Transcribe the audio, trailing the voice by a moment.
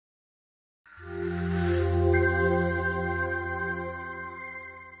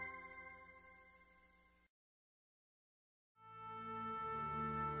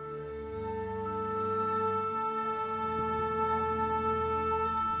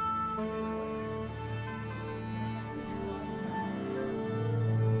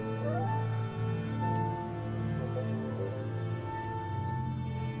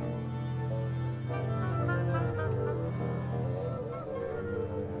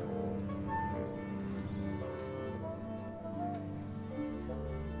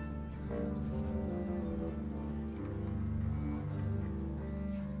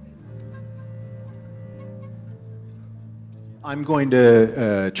I'm going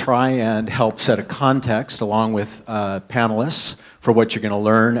to try and help set a context along with panelists for what you're going to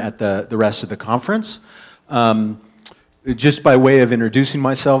learn at the rest of the conference. Just by way of introducing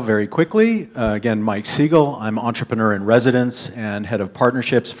myself very quickly, again, Mike Sigal. I'm entrepreneur in residence and head of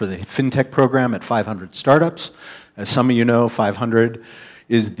partnerships for the Fintech Program at 500 Startups. As some of you know, 500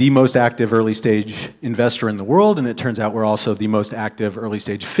 is the most active early stage investor in the world, and it turns out we're also the most active early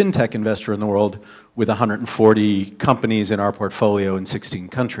stage fintech investor in the world with 140 companies in our portfolio in 16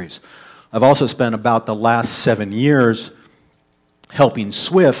 countries. I've also spent about the last 7 years helping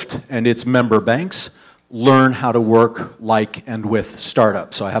SWIFT and its member banks learn how to work like and with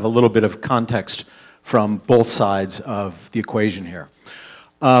startups. So I have a little bit of context from both sides of the equation here.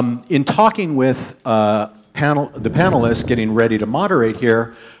 In talking with the panelists getting ready to moderate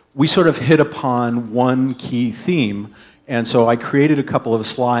here, we sort of hit upon one key theme. And so I created a couple of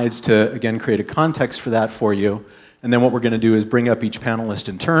slides to, again, create a context for that for you. And then what we're going to do is bring up each panelist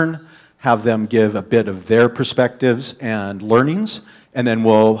in turn, have them give a bit of their perspectives and learnings, and then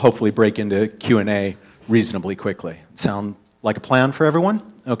we'll hopefully break into Q&A reasonably quickly. Sound like a plan for everyone?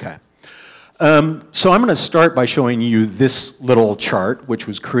 Okay. So I'm going to start by showing you this little chart, which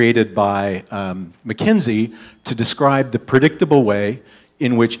was created by Mackenzie to describe the predictable way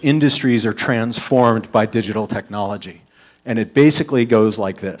in which industries are transformed by digital technology. And it basically goes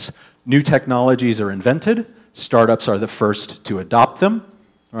like this. New technologies are invented. Startups are the first to adopt them,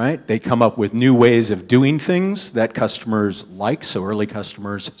 right? They come up with new ways of doing things that customers like, so early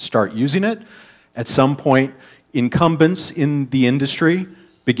customers start using it. At some point, incumbents in the industry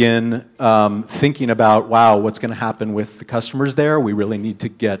begin thinking about, wow, what's going to happen with the customers there? We really need to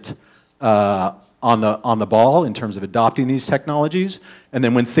get on the ball in terms of adopting these technologies. And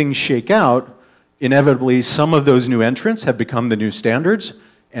then when things shake out, inevitably some of those new entrants have become the new standards,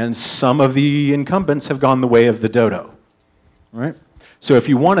 and some of the incumbents have gone the way of the dodo. Right? So if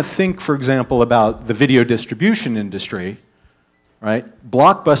you want to think, for example, about the video distribution industry, right?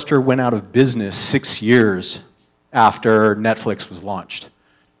 Blockbuster went out of business 6 years after Netflix was launched.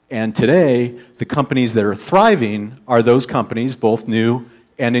 And today, the companies that are thriving are those companies, both new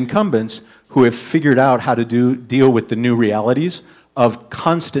and incumbents, who have figured out how to deal with the new realities of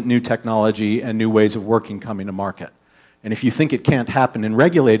constant new technology and new ways of working coming to market. And if you think it can't happen in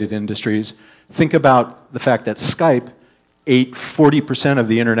regulated industries, think about the fact that Skype ate 40% of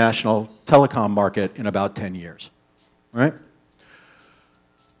the international telecom market in about 10 years, right?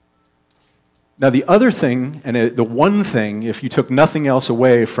 Now the other thing, and the one thing, if you took nothing else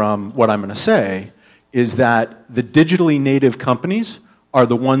away from what I'm going to say, is that the digitally native companies are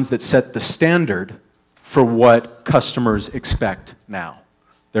the ones that set the standard for what customers expect now.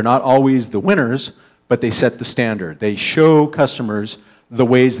 They're not always the winners, but they set the standard. They show customers the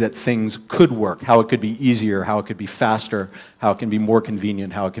ways that things could work, how it could be easier, how it could be faster, how it can be more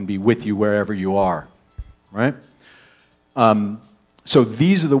convenient, how it can be with you wherever you are, right? So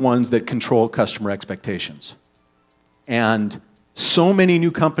these are the ones that control customer expectations. And so many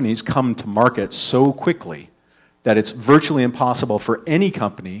new companies come to market so quickly that it's virtually impossible for any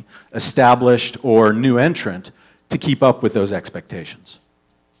company, established or new entrant, to keep up with those expectations.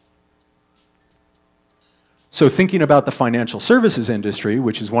 So thinking about the financial services industry,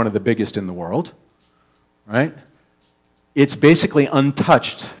 which is one of the biggest in the world, right? It's basically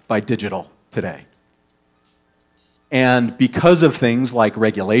untouched by digital today. And because of things like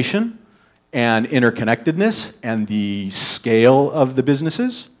regulation and interconnectedness and the scale of the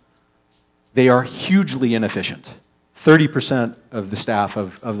businesses, they are hugely inefficient. 30% of the staff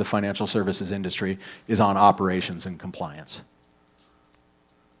of the financial services industry is on operations and compliance.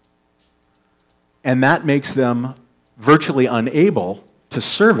 And that makes them virtually unable to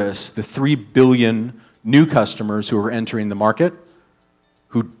service the 3 billion new customers who are entering the market,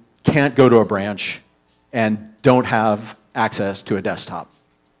 who can't go to a branch and don't have access to a desktop.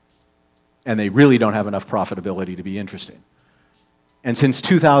 And they really don't have enough profitability to be interesting. And since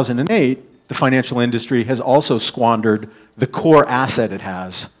 2008, the financial industry has also squandered the core asset it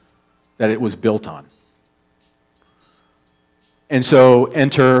has that it was built on. And so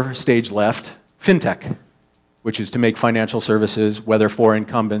enter, stage left, fintech, which is to make financial services, whether for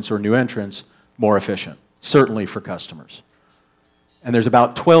incumbents or new entrants, more efficient, certainly for customers. And there's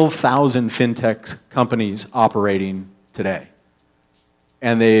about 12,000 fintech companies operating today.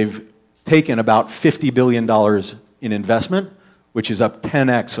 And they've taken about $50 billion in investment, which is up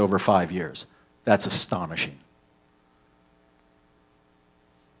 10x over 5 years. That's astonishing.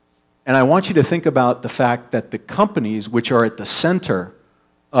 And I want you to think about the fact that the companies which are at the center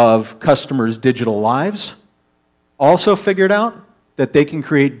of customers' digital lives also figured out that they can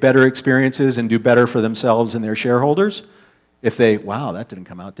create better experiences and do better for themselves and their shareholders if they, wow, that didn't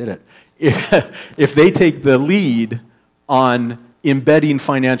come out, did it? If they take the lead on embedding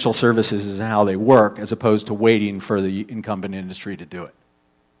financial services as how they work, as opposed to waiting for the incumbent industry to do it.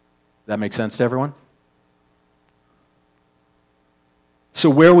 That make sense to everyone? So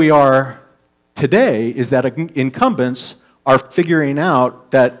where we are today is that incumbents are figuring out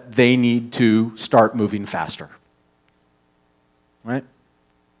that they need to start moving faster, right?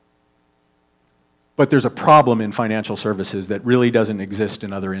 But there's a problem in financial services that really doesn't exist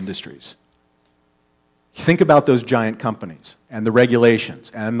in other industries. Think about those giant companies and the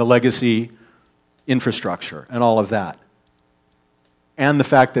regulations and the legacy infrastructure and all of that, and the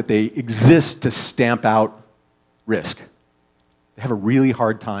fact that they exist to stamp out risk. They have a really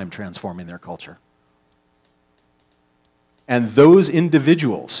hard time transforming their culture. And those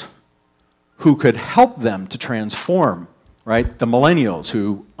individuals who could help them to transform, right, the millennials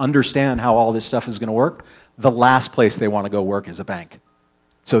who understand how all this stuff is going to work, the last place they want to go work is a bank.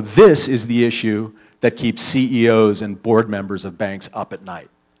 So this is the issue that keeps CEOs and board members of banks up at night.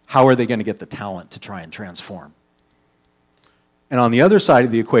 How are they going to get the talent to try and transform? And on the other side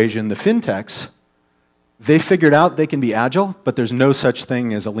of the equation, the fintechs, they figured out they can be agile, but there's no such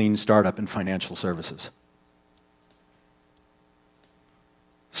thing as a lean startup in financial services.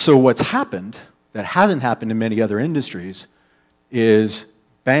 So what's happened, that hasn't happened in many other industries, is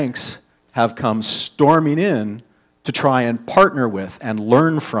banks have come storming in to try and partner with and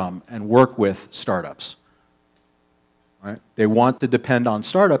learn from and work with startups. Right? They want to depend on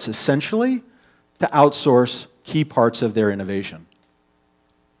startups essentially to outsource key parts of their innovation.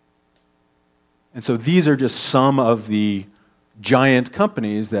 And so these are just some of the giant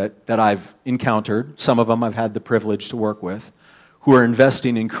companies that I've encountered. Some of them I've had the privilege to work with, who are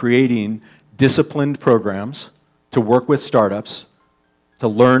investing in creating disciplined programs to work with startups, to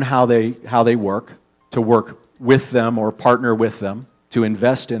learn how they work, to work with them or partner with them, to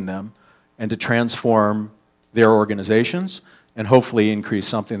invest in them, and to transform their organizations, and hopefully increase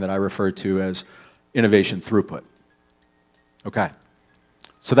something that I refer to as innovation throughput. Okay,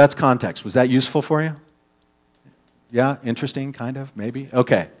 so that's context. Was that useful for you? Yeah, interesting, kind of, maybe?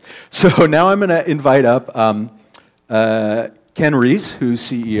 Okay, so now I'm going to invite up Ken Reese, who's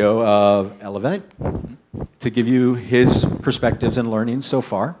CEO of Elevate, to give you his perspectives and learnings so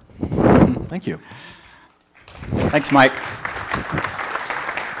far. Thank you. Thanks, Mike.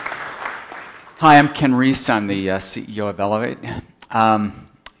 Hi, I'm Ken Reese. I'm the CEO of Elevate.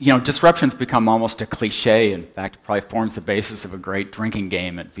 You know, disruption's become almost a cliche. In fact, it probably forms the basis of a great drinking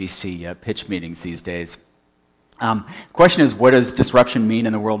game at VC pitch meetings these days. The question is, what does disruption mean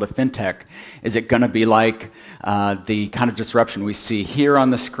in the world of fintech? Is it going to be like the kind of disruption we see here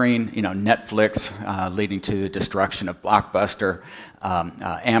on the screen? You know, Netflix leading to the destruction of Blockbuster,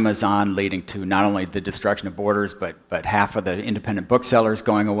 Amazon leading to not only the destruction of Borders, but half of the independent booksellers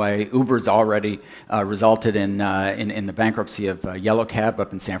going away. Uber's already resulted in the bankruptcy of Yellow Cab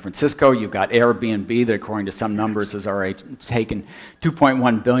up in San Francisco. You've got Airbnb that, according to some numbers, has already taken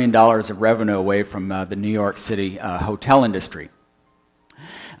 $2.1 billion of revenue away from the New York City hotel industry.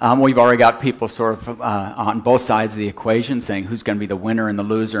 We've already got people sort of on both sides of the equation saying who's going to be the winner and the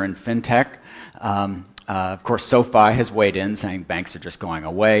loser in fintech. Of course, SoFi has weighed in saying banks are just going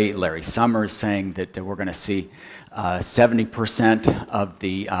away. Larry Summers saying that we're going to see 70% of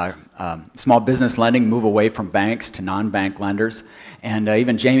the small business lending move away from banks to non-bank lenders. And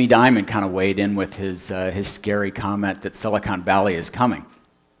even Jamie Dimon kind of weighed in with his scary comment that Silicon Valley is coming.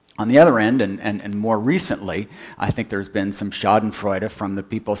 On the other end, and more recently, I think there's been some schadenfreude from the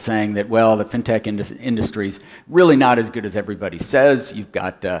people saying that, well, the fintech industry's really not as good as everybody says. You've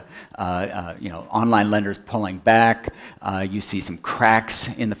got you know, online lenders pulling back. You see some cracks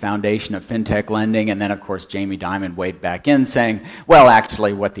in the foundation of fintech lending. And then, of course, Jamie Dimon weighed back in saying, well,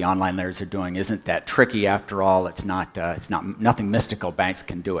 actually, what the online lenders are doing isn't that tricky after all. It's nothing mystical. Banks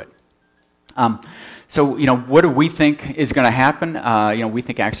can do it. So, you know, what do we think is going to happen? You know, we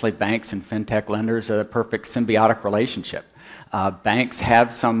think actually banks and fintech lenders are a perfect symbiotic relationship. Banks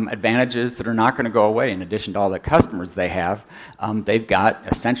have some advantages that are not going to go away. In addition to all the customers they have, they've got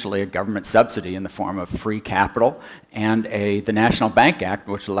essentially a government subsidy in the form of free capital and the National Bank Act,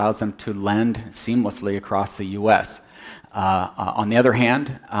 which allows them to lend seamlessly across the U.S. On the other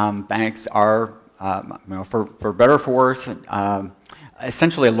hand, banks are, you know, for better or for worse,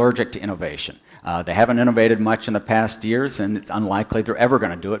 essentially allergic to innovation. They haven't innovated much in the past years, and it's unlikely they're ever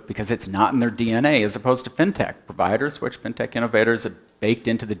going to do it because it's not in their DNA, as opposed to fintech providers, which fintech innovators have baked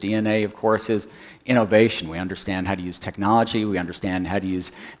into the DNA, of course, is innovation. We understand how to use technology. We understand how to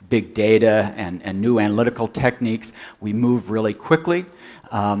use big data and new analytical techniques. We move really quickly.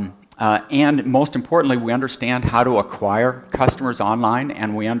 And most importantly, we understand how to acquire customers online,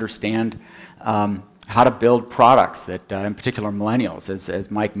 and we understand how to build products that, in particular, millennials, as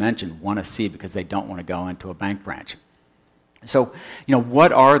Mike mentioned, want to see because they don't want to go into a bank branch. So,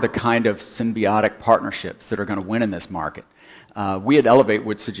 what are the kind of symbiotic partnerships that are going to win in this market? We at Elevate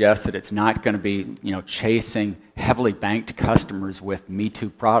would suggest that it's not going to be, chasing heavily banked customers with Me Too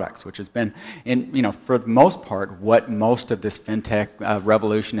products, which has been, for the most part, what most of this fintech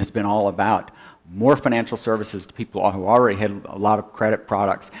revolution has been all about. More financial services to people who already had a lot of credit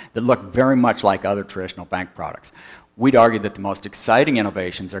products that look very much like other traditional bank products. We'd argue that the most exciting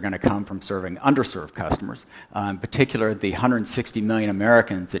innovations are going to come from serving underserved customers, in particular the 160 million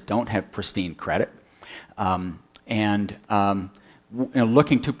Americans that don't have pristine credit.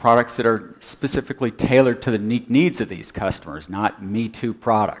 Looking to products that are specifically tailored to the unique needs of these customers, not Me Too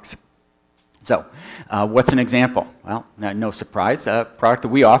products. So, what's an example? Well, no surprise, a product that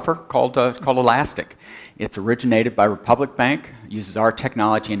we offer called Elastic. It's originated by Republic Bank, uses our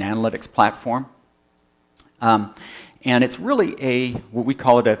technology and analytics platform. And it's really what we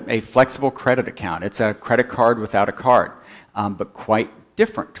call it a flexible credit account. It's a credit card without a card, but quite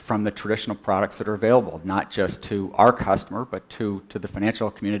different from the traditional products that are available, not just to our customer, but to the financial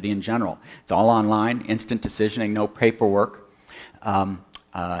community in general. It's all online, instant decisioning, no paperwork.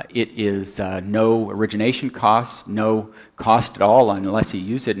 It is no origination costs, no cost at all unless you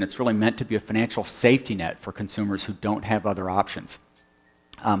use it, and it's really meant to be a financial safety net for consumers who don't have other options.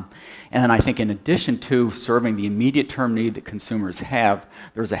 And then I think in addition to serving the immediate term need that consumers have,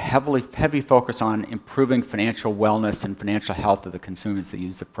 there's a heavy focus on improving financial wellness and financial health of the consumers that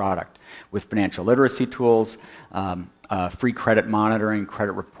use the product with financial literacy tools, free credit monitoring,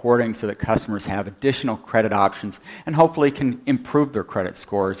 credit reporting so that customers have additional credit options and hopefully can improve their credit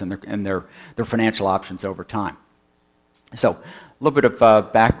scores and their financial options over time. So, a little bit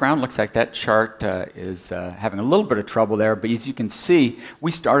of background. Looks like that chart is having a little bit of trouble there, but as you can see, we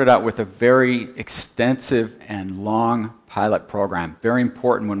started out with a very extensive and long pilot program. Very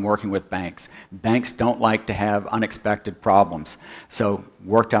important when working with banks. Banks don't like to have unexpected problems. So,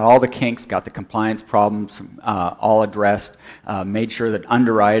 worked out all the kinks, got the compliance problems all addressed, made sure that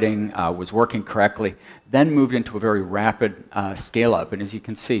underwriting was working correctly, then moved into a very rapid scale-up. And as you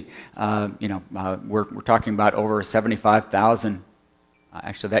can see, we're talking about over 75,000.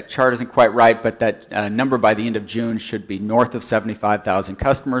 Actually, that chart isn't quite right, but that number by the end of June should be north of 75,000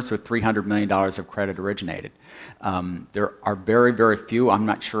 customers with $300 million of credit originated. There are very, very few. I'm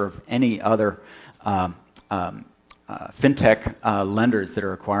not sure of any other fintech lenders that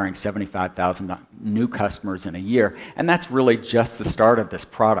are acquiring 75,000 new customers in a year, and that's really just the start of this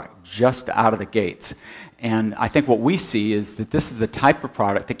product, just out of the gates. And I think what we see is that this is the type of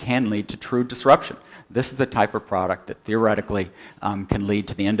product that can lead to true disruption. This is the type of product that theoretically can lead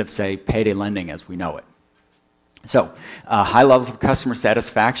to the end of, say, payday lending as we know it. So, high levels of customer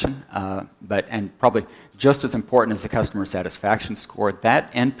satisfaction, and probably just as important as the customer satisfaction score,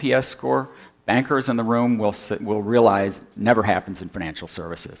 that NPS score, bankers in the room will realize never happens in financial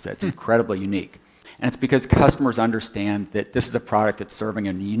services. That's incredibly unique. And it's because customers understand that this is a product that's serving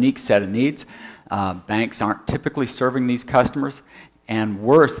a unique set of needs. Banks aren't typically serving these customers. And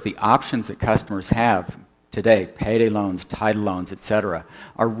worse, the options that customers have today, payday loans, title loans, etc.,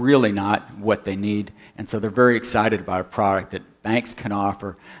 are really not what they need. And so they're very excited about a product that banks can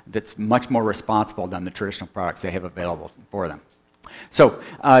offer that's much more responsible than the traditional products they have available for them. So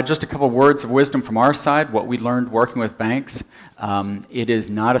just a couple words of wisdom from our side, what we learned working with banks. It is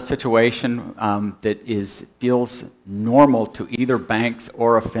not a situation that feels normal to either banks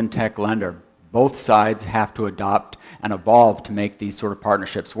or a fintech lender. Both sides have to adopt and evolve to make these sort of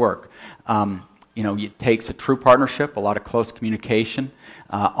partnerships work. It takes a true partnership, a lot of close communication,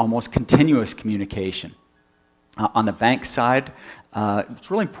 almost continuous communication. On the bank side,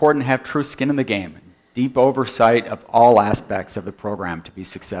 it's really important to have true skin in the game. Deep oversight of all aspects of the program to be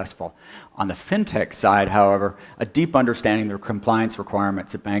successful. On the fintech side, however, a deep understanding of the compliance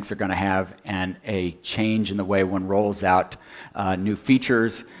requirements that banks are going to have and a change in the way one rolls out new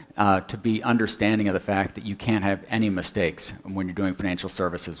features to be understanding of the fact that you can't have any mistakes when you're doing financial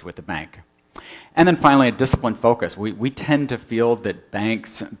services with the bank. And then finally, a disciplined focus. We tend to feel that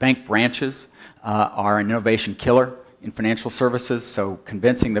bank branches are an innovation killer in financial services, so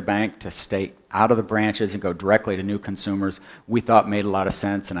convincing the bank to stay out of the branches and go directly to new consumers, we thought made a lot of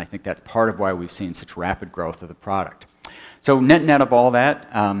sense, and I think that's part of why we've seen such rapid growth of the product. So net of all that,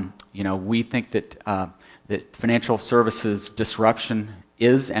 we think that financial services disruption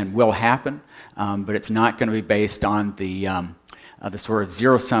is and will happen, but it's not going to be based on the the sort of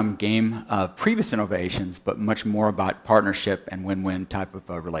zero-sum game of previous innovations, but much more about partnership and win-win type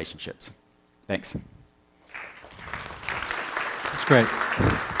of relationships. Thanks. That's great.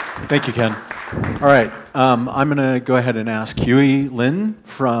 Thank you, Ken. All right, I'm going to go ahead and ask Huey Lin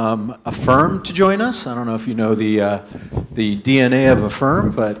from Affirm to join us. I don't know if you know the DNA of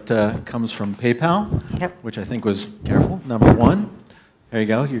Affirm, but it comes from PayPal, Yep. which I think was, careful, number one. There you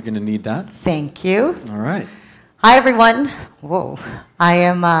go. You're going to need that. Thank you. All right. Hi, everyone. Whoa. I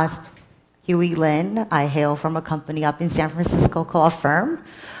am Huey Lin. I hail from a company up in San Francisco called Affirm.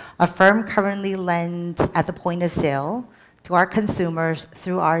 Affirm currently lends at the point of sale to our consumers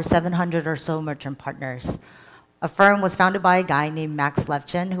through our 700 or so merchant partners. Affirm was founded by a guy named Max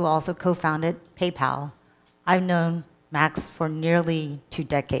Levchin, who also co-founded PayPal. I've known Max for nearly 2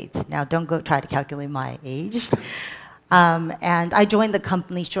 decades. Now, don't go try to calculate my age. And I joined the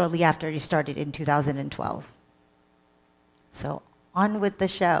company shortly after he started in 2012. So on with the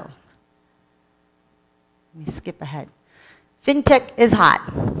show. Let me skip ahead. Fintech is hot.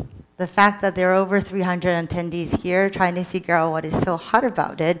 The fact that there are over 300 attendees here trying to figure out what is so hot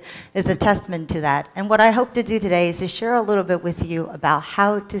about it is a testament to that. And what I hope to do today is to share a little bit with you about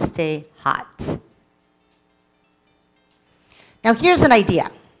how to stay hot. Now here's an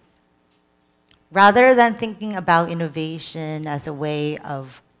idea. Rather than thinking about innovation as a way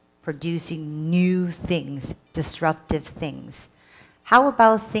of producing new things, disruptive things, how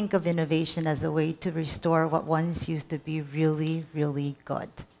about think of innovation as a way to restore what once used to be really, really good?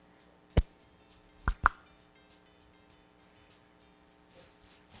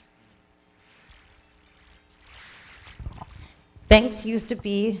 Banks used to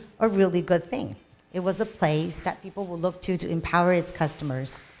be a really good thing. It was a place that people would look to empower its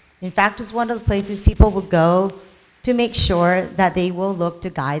customers. In fact, it's one of the places people will go to make sure that they will look to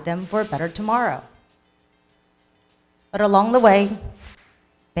guide them for a better tomorrow. But along the way,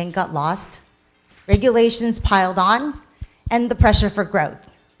 bank got lost, regulations piled on, and the pressure for growth.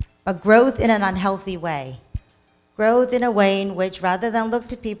 But growth in an unhealthy way. Growth in a way in which rather than look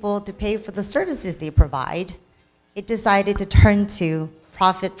to people to pay for the services they provide, it decided to turn to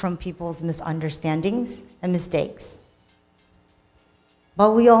profit from people's misunderstandings and mistakes.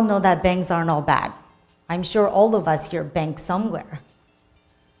 But we all know that banks aren't all bad. I'm sure all of us here bank somewhere.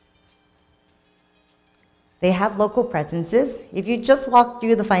 They have local presences. If you just walk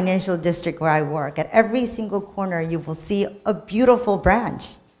through the financial district where I work, at every single corner you will see a beautiful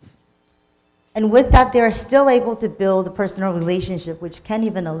branch. And with that, they are still able to build a personal relationship, which Ken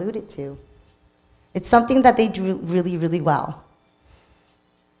even alluded to. It's something that they do really, really well.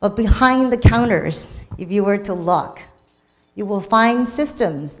 But behind the counters, if you were to look, you will find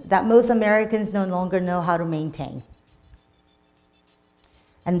systems that most Americans no longer know how to maintain.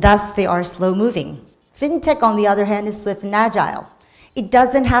 And thus, they are slow-moving. Fintech, on the other hand, is swift and agile. It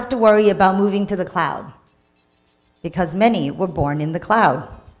doesn't have to worry about moving to the cloud, because many were born in the cloud.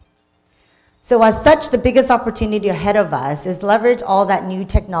 So as such, the biggest opportunity ahead of us is leverage all that new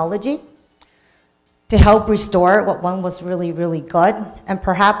technology to help restore what one was really, really good, and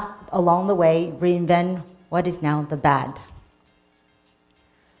perhaps along the way, reinvent what is now the bad.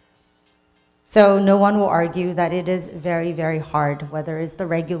 So no one will argue that it is very, very hard, whether it's the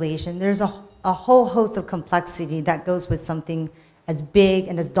regulation. There's a whole host of complexity that goes with something as big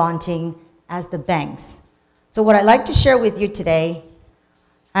and as daunting as the banks. So what I'd like to share with you today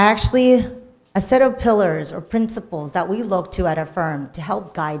are actually a set of pillars or principles that we look to at Affirm to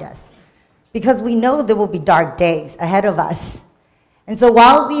help guide us, because we know there will be dark days ahead of us. And so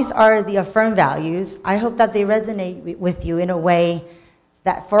while these are the Affirm values, I hope that they resonate with you in a way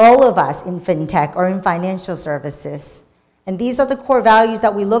that for all of us in fintech or in financial services, and these are the core values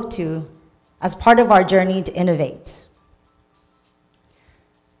that we look to as part of our journey to innovate.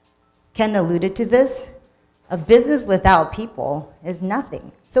 Ken alluded to this. A business without people is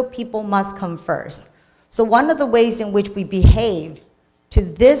nothing. So people must come first. So one of the ways in which we behave to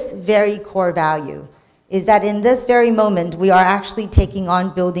this very core value is that in this very moment, we are actually taking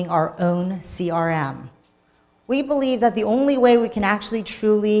on building our own CRM. We believe that the only way we can actually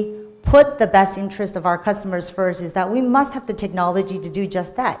truly put the best interest of our customers first is that we must have the technology to do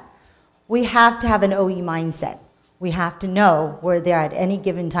just that. We have to have an OE mindset. We have to know where they're at any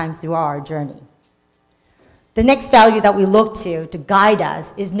given time through our journey. The next value that we look to guide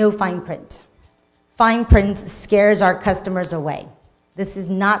us is no fine print. Fine print scares our customers away. This is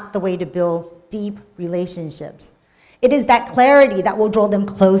not the way to build deep relationships. It is that clarity that will draw them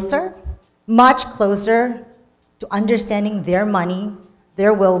closer, much closer to understanding their money,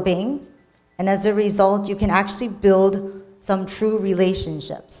 their well-being, and as a result, you can actually build some true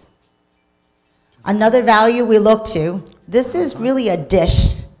relationships. Another value we look to, this is really a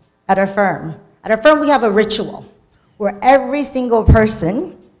dish at our firm. At our firm, we have a ritual where every single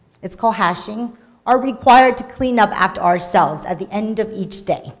person, it's called hashing, are required to clean up after ourselves at the end of each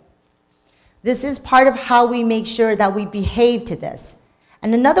day. This is part of how we make sure that we behave to this.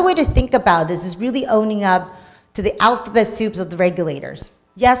 And another way to think about this is really owning up to the alphabet soups of the regulators.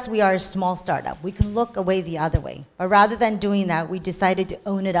 Yes, we are a small startup. We can look away the other way. But rather than doing that, we decided to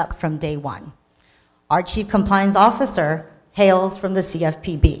own it up from day one. Our chief compliance officer hails from the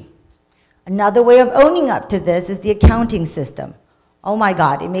CFPB. Another way of owning up to this is the accounting system. Oh my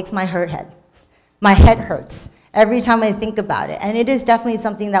God, it makes my head hurts every time I think about it. And it is definitely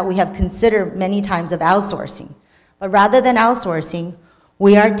something that we have considered many times of outsourcing. But rather than outsourcing,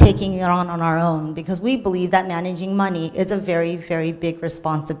 we are taking it on our own because we believe that managing money is a very, very big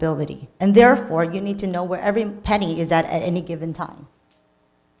responsibility. And therefore, you need to know where every penny is at any given time.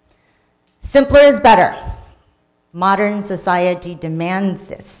 Simpler is better. Modern society demands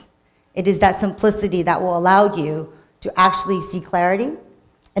this. It is that simplicity that will allow you to actually see clarity.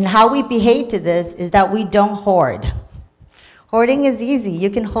 And how we behave to this is that we don't hoard. Hoarding is easy.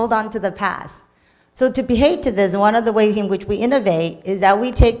 You can hold on to the past. So to behave to this, one of the ways in which we innovate is that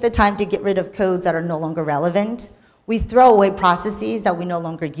we take the time to get rid of codes that are no longer relevant. We throw away processes that we no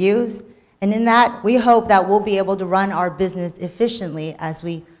longer use. And in that, we hope that we'll be able to run our business efficiently as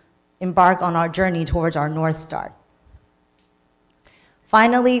we embark on our journey towards our North Star.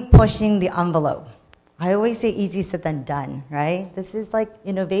 Finally, pushing the envelope. I always say easy said than done, right? This is like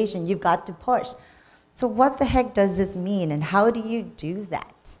innovation. You've got to push. So what the heck does this mean, and how do you do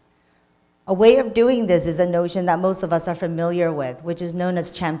that? A way of doing this is a notion that most of us are familiar with, which is known as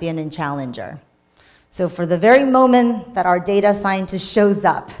champion and challenger. So for the very moment that our data scientist shows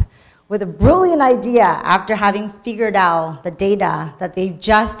up with a brilliant idea after having figured out the data that they've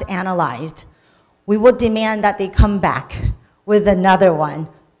just analyzed, we will demand that they come back with another one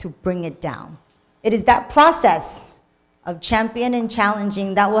to bring it down. It is that process of champion and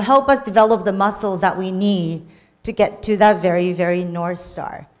challenging that will help us develop the muscles that we need to get to that very, very North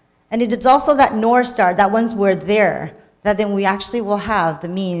Star. And it is also that North Star that once we're there, that then we actually will have the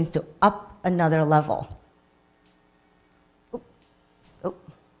means to up another level.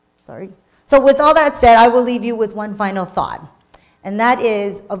 Sorry. So with all that said, I will leave you with one final thought. And that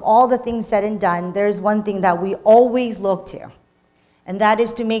is, of all the things said and done, there's one thing that we always look to. And that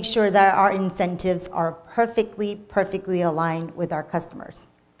is to make sure that our incentives are perfectly aligned with our customers.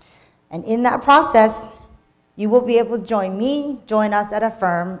 And in that process, you will be able to join us at a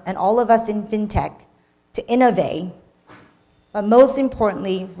firm, and all of us in FinTech to innovate, but most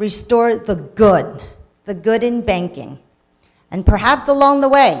importantly, restore the good in banking. And perhaps along the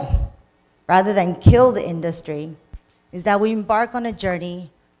way, rather than kill the industry, is that we embark on a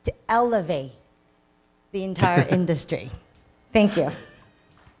journey to elevate the entire industry. Thank you.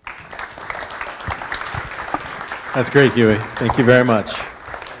 That's great, Huey. Thank you very much.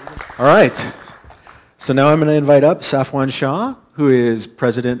 All right. So now I'm going to invite up Safwan Shah, who is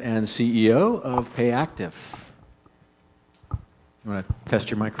President and CEO of PayActive. You want to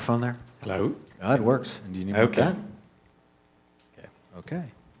test your microphone there? Hello. Oh, it works. And do you need Okay. that? Okay.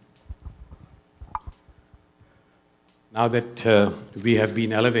 Now that we have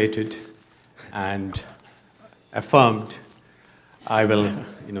been elevated and affirmed, I will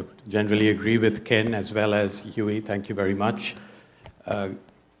generally agree with Ken as well as Huey. Thank you very much.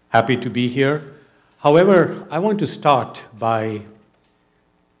 Happy to be here. However, I want to start by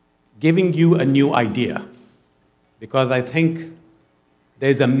giving you a new idea, because I think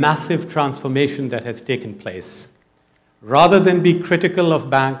there's a massive transformation that has taken place. Rather than be critical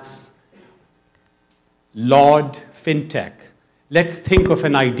of banks, laud fintech, let's think of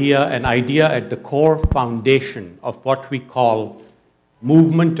an idea at the core foundation of what we call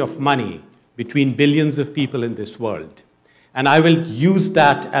movement of money between billions of people in this world. And I will use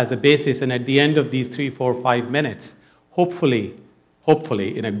that as a basis, and at the end of these 3, 4, 5 minutes, hopefully,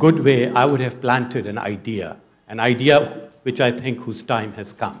 in a good way, I would have planted an idea which I think whose time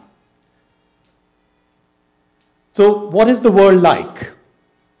has come. So what is the world like?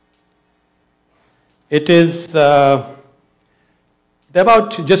 It is just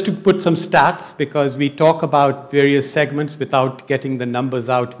to put some stats, because we talk about various segments without getting the numbers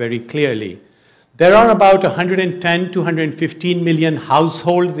out very clearly. There are about 110 to 115 million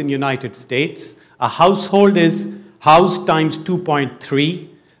households in the United States. A household is house times 2.3.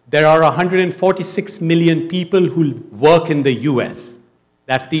 There are 146 million people who work in the US.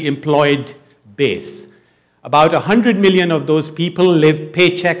 That's the employed base. About 100 million of those people live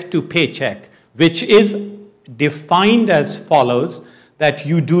paycheck to paycheck, which is defined as follows, that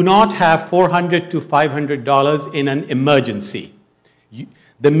you do not have $400 to $500 in an emergency.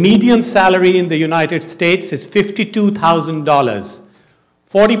 The median salary in the United States is $52,000.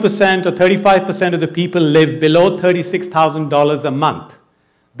 40% or 35% of the people live below $36,000 a month.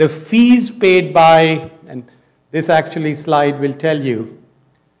 The fees paid by, and this actually slide will tell you,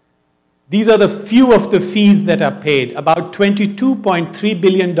 these are the few of the fees that are paid. About $22.3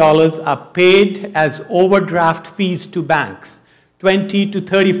 billion are paid as overdraft fees to banks, $20 to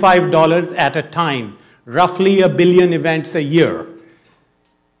 $35 at a time, roughly 1 billion events a year.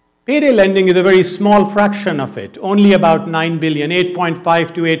 Payday lending is a very small fraction of it, only about 9 billion,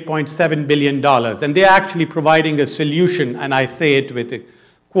 8.5 to 8.7 billion dollars, and they're actually providing a solution, and I say it with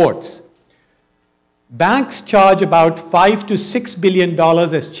quotes. Banks charge about $5 to $6 billion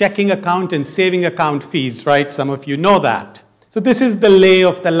as checking account and saving account fees, right? Some of you know that. So this is the lay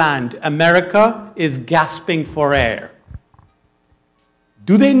of the land. America is gasping for air.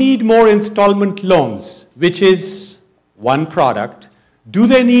 Do they need more installment loans, which is one product? Do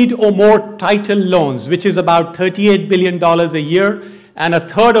they need more title loans, which is about $38 billion a year, and a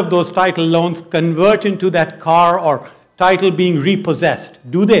third of those title loans convert into that car or title being repossessed?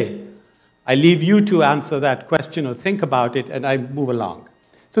 Do they? I leave you to answer that question or think about it, and I move along.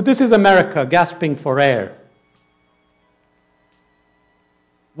 So this is America gasping for air.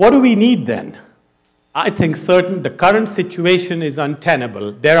 What do we need then? I think the current situation is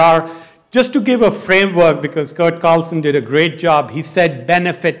untenable. There are, just to give a framework, because Kurt Carlson did a great job, he said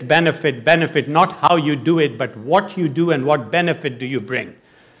benefit, benefit, benefit, not how you do it, but what you do and what benefit do you bring.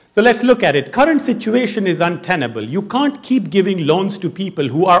 So let's look at it. Current situation is untenable. You can't keep giving loans to people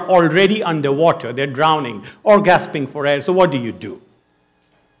who are already underwater, they're drowning or gasping for air. So what do?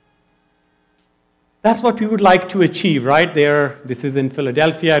 That's what we would like to achieve, right? This is in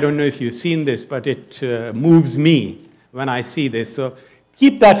Philadelphia. I don't know if you've seen this, but it moves me when I see this. So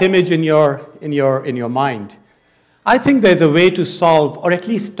keep that image in your mind. I think there's a way to solve, or at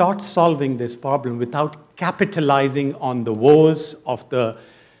least start solving this problem without capitalizing on the woes of the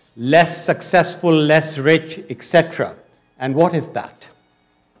less successful, less rich, etc. And what is that?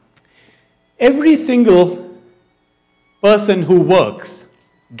 Every single person who works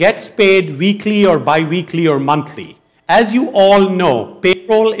gets paid weekly or bi-weekly or monthly. As you all know,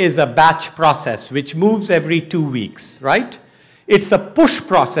 payroll is a batch process which moves every 2 weeks, right? It's a push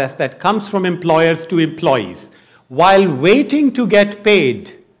process that comes from employers to employees. While waiting to get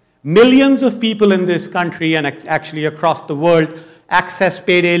paid, millions of people in this country and actually across the world access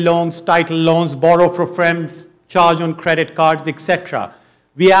payday loans, title loans, borrow from friends, charge on credit cards, etc.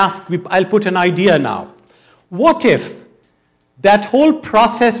 I'll put an idea now. What if that whole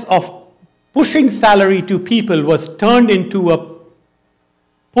process of pushing salary to people was turned into a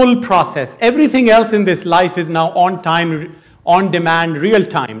pull process? Everything else in this life is now on time, on demand, real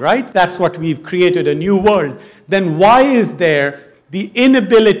time, right? That's what we've created, a new world. Then why is there the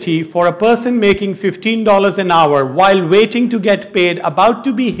inability for a person making $15 an hour while waiting to get paid, about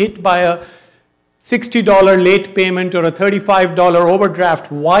to be hit by a $60 late payment or a $35 overdraft,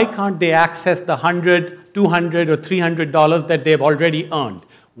 why can't they access the $100, $200 or $300 that they've already earned?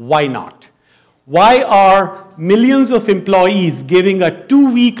 Why not? Why are millions of employees giving a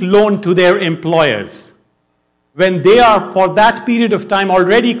 2-week loan to their employers when they are, for that period of time,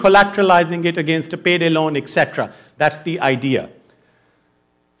 already collateralizing it against a payday loan, etc.? That's the idea.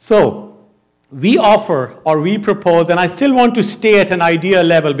 So we offer, or we propose, and I still want to stay at an idea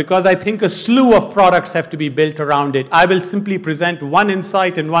level because I think a slew of products have to be built around it. I will simply present one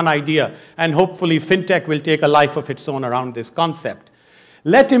insight and one idea, and hopefully fintech will take a life of its own around this concept.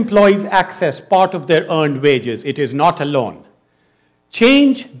 Let employees access part of their earned wages. It is not a loan.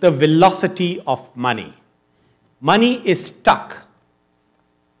 Change the velocity of money. Money is stuck.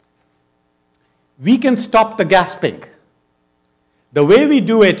 We can stop the gasping. The way we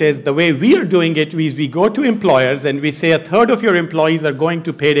do it is, the way we are doing it is we go to employers and we say a third of your employees are going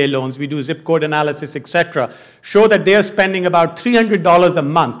to payday loans. We do zip code analysis, etc. Show that they are spending about $300 a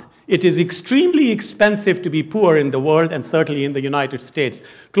month. It is extremely expensive to be poor in the world and certainly in the United States.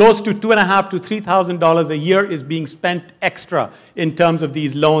 Close to $2,500 to $3,000 a year is being spent extra in terms of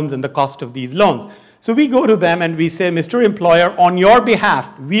these loans and the cost of these loans. So we go to them and we say, Mr. Employer, on your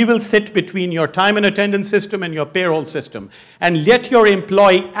behalf, we will sit between your time and attendance system and your payroll system and let your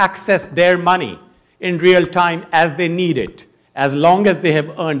employee access their money in real time as they need it, as long as they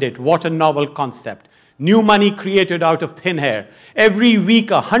have earned it. What a novel concept. New money created out of thin air. Every week,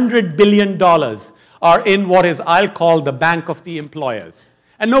 $100 billion are in what is, I'll call, the bank of the employers.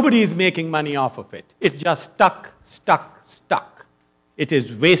 And nobody is making money off of it. It's just stuck, stuck, stuck. It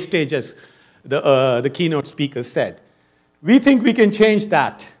is wastage, as the keynote speaker said. We think we can change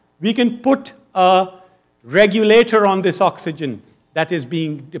that. We can put a regulator on this oxygen that is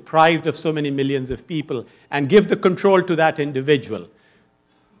being deprived of so many millions of people and give the control to that individual.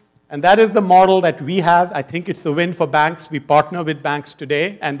 And that is the model that we have. I think it's the win for banks. We partner with banks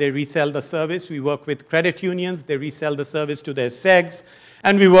today, and they resell the service. We work with credit unions. They resell the service to their SEGs.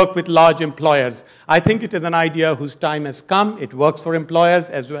 And we work with large employers. I think it is an idea whose time has come. It works for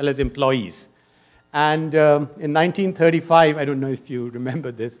employers as well as employees. And in 1935, I don't know if you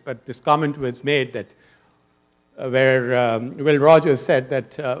remember this, but this comment was made that where Will Rogers said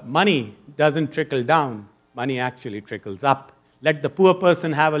that money doesn't trickle down. Money actually trickles up. Let the poor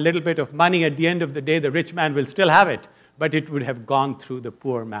person have a little bit of money. At the end of the day, the rich man will still have it, but it would have gone through the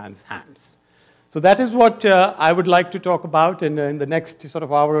poor man's hands. So that is what I would like to talk about. And in the next sort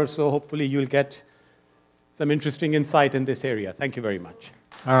of hour or so, hopefully you'll get some interesting insight in this area. Thank you very much.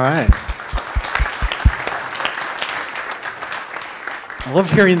 All right. I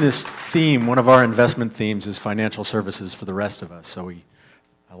love hearing this theme. One of our investment themes is financial services for the rest of us. So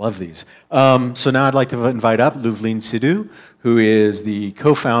I love these. So now I'd like to invite up Louvleen Sidhu, who is the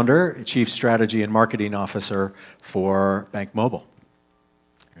co-founder, Chief Strategy and Marketing Officer for Bank Mobile.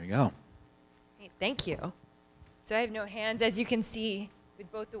 There you go. Hey, thank you. So I have no hands. As you can see,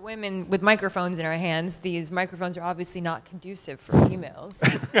 with both the women with microphones in our hands, these microphones are obviously not conducive for females.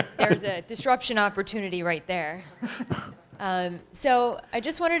 There's a disruption opportunity right there. So I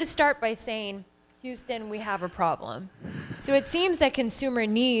just wanted to start by saying, Houston, we have a problem. So it seems that consumer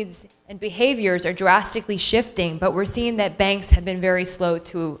needs and behaviors are drastically shifting, but we're seeing that banks have been very slow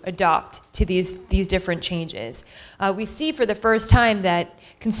to adopt to these different changes. We see for the first time that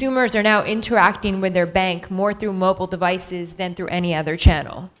consumers are now interacting with their bank more through mobile devices than through any other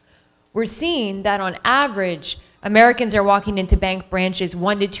channel. We're seeing that on average, Americans are walking into bank branches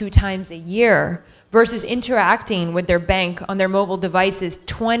 1 to 2 times a year, versus interacting with their bank on their mobile devices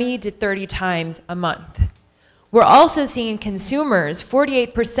 20 to 30 times a month. We're also seeing consumers,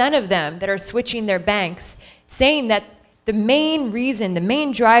 48% of them that are switching their banks, saying that the main reason, the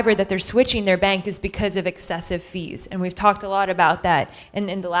main driver that they're switching their bank is because of excessive fees. And we've talked a lot about that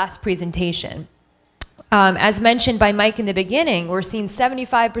in the last presentation. As mentioned by Mike in the beginning, we're seeing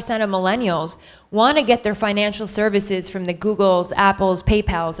 75% of millennials want to get their financial services from the Googles, Apples,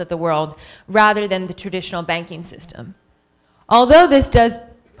 PayPals of the world, rather than the traditional banking system. Although this does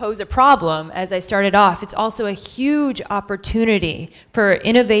pose a problem, as I started off, it's also a huge opportunity for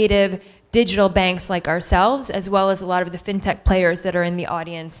innovative digital banks like ourselves, as well as a lot of the fintech players that are in the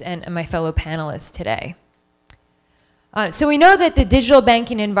audience and my fellow panelists today. So we know that the digital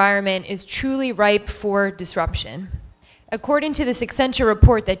banking environment is truly ripe for disruption. According to this Accenture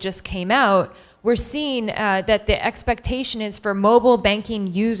report that just came out, we're seeing that the expectation is for mobile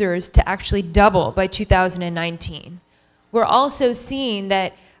banking users to actually double by 2019. We're also seeing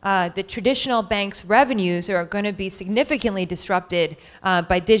that the traditional banks' revenues are going to be significantly disrupted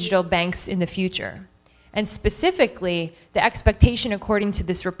by digital banks in the future. And specifically, the expectation according to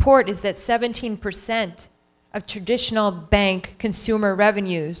this report is that 17% of traditional bank consumer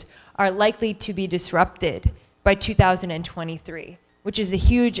revenues are likely to be disrupted by 2023, which is a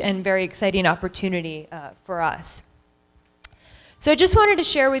huge and very exciting opportunity for us. So I just wanted to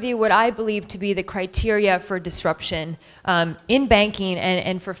share with you what I believe to be the criteria for disruption in banking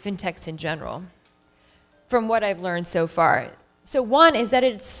and for fintechs in general, from what I've learned so far. So one is that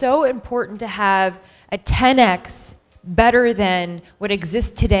it's so important to have a 10x better than what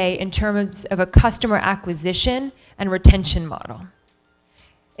exists today in terms of a customer acquisition and retention model.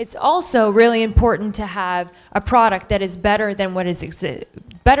 It's also really important to have a product that is better than what exists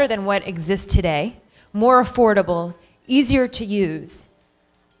today, more affordable, easier to use,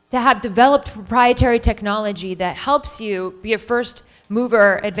 to have developed proprietary technology that helps you be a first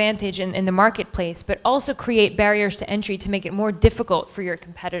mover advantage in the marketplace, but also create barriers to entry to make it more difficult for your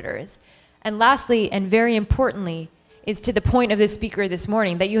competitors. And lastly, and very importantly, is to the point of the speaker this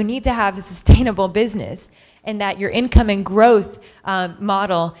morning, that you need to have a sustainable business and that your income and growth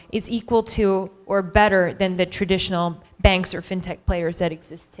model is equal to or better than the traditional banks or fintech players that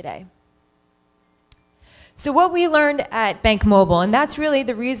exist today. So what we learned at Bank Mobile, and that's really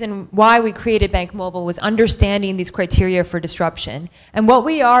the reason why we created Bank Mobile, was understanding these criteria for disruption. And what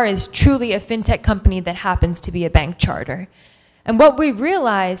we are is truly a fintech company that happens to be a bank charter. And what we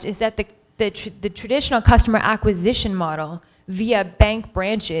realized is that the traditional customer acquisition model via bank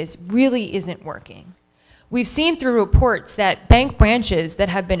branches really isn't working. We've seen through reports that bank branches that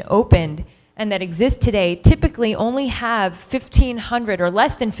have been opened and that exist today typically only have 1,500 or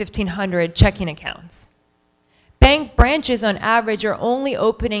less than 1,500 checking accounts. Bank branches on average are only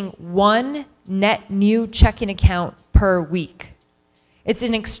opening 1 net new checking account per per week. It's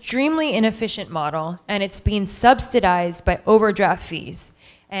an extremely inefficient model, and it's being subsidized by overdraft fees.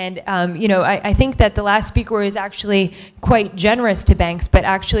 And I think that the last speaker was actually quite generous to banks, but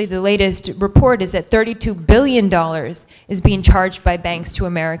actually the latest report is that $32 billion is being charged by banks to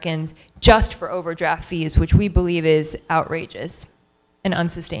Americans just for overdraft fees, which we believe is outrageous and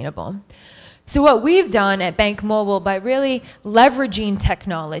unsustainable. So what we've done at Bank Mobile, by really leveraging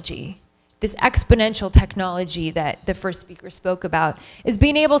technology, this exponential technology that the first speaker spoke about, is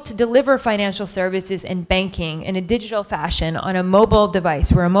being able to deliver financial services and banking in a digital fashion on a mobile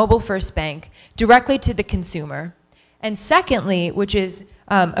device. We're a mobile-first bank, directly to the consumer. And secondly, which is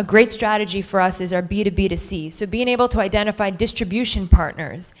a great strategy for us, is our B2B2C. So being able to identify distribution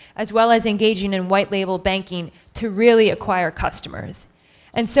partners, as well as engaging in white label banking to really acquire customers.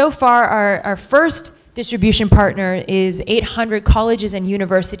 And so far, our first distribution partner is 800 colleges and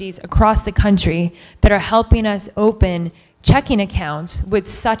universities across the country that are helping us open checking accounts with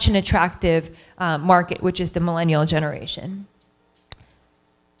such an attractive market, which is the millennial generation.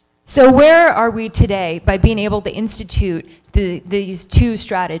 So where are we today by being able to institute these two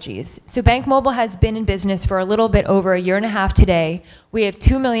strategies? So Bank Mobile has been in business for a little bit over a year and a half today. We have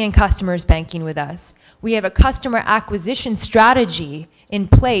 2 million customers banking with us. We have a customer acquisition strategy in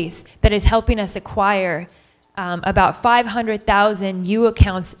place that is helping us acquire about 500,000 new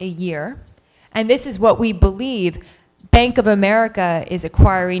accounts a year. And this is what we believe Bank of America is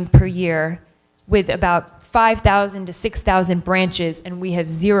acquiring per year, with about 5,000 to 6,000 branches, and we have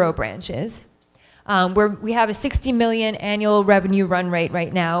 0 branches. We have a 60 million annual revenue run rate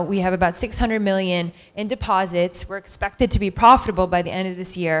right now. We have about 600 million in deposits. We're expected to be profitable by the end of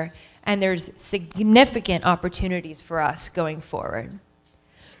this year, and there's significant opportunities for us going forward.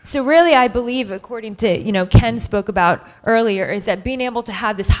 So really, I believe, according to Ken spoke about earlier, is that being able to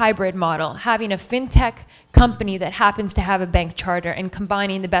have this hybrid model, having a fintech company that happens to have a bank charter and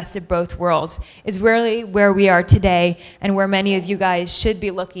combining the best of both worlds, is really where we are today and where many of you guys should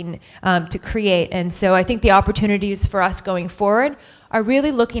be looking to create. And so I think the opportunities for us going forward are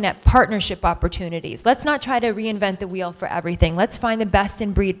really looking at partnership opportunities. Let's not try to reinvent the wheel for everything. Let's find the best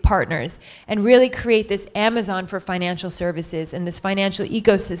in breed partners and really create this Amazon for financial services and this financial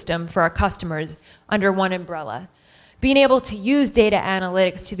ecosystem for our customers under one umbrella. Being able to use data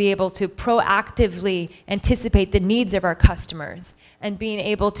analytics to be able to proactively anticipate the needs of our customers and being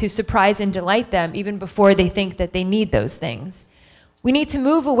able to surprise and delight them even before they think that they need those things. We need to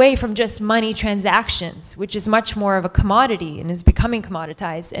move away from just money transactions, which is much more of a commodity and is becoming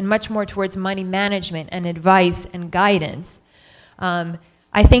commoditized, and much more towards money management and advice and guidance.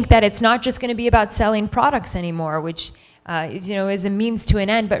 I think that it's not just going to be about selling products anymore, which is a means to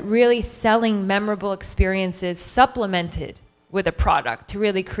an end, but really selling memorable experiences supplemented with a product to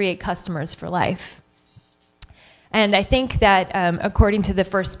really create customers for life. And I think that, according to the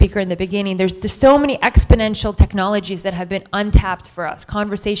first speaker in the beginning, there's so many exponential technologies that have been untapped for us.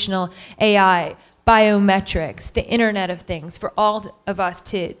 Conversational AI, biometrics, the Internet of Things, for all of us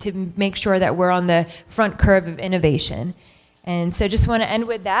to make sure that we're on the front curve of innovation. And so just want to end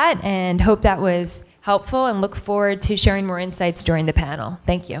with that and hope that was helpful, and look forward to sharing more insights during the panel.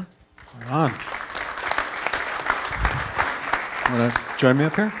 Thank you. Right on. Want to join me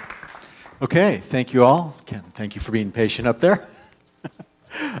up here? Okay, thank you all. Ken, thank you for being patient up there.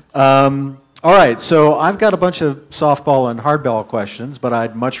 All right, so I've got a bunch of softball and hardball questions, but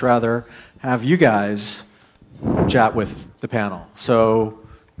I'd much rather have you guys chat with the panel. So,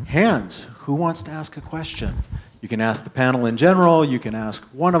 hands, who wants to ask a question? You can ask the panel in general, you can ask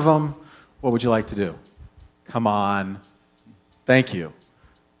one of them. What would you like to do? Come on. Thank you.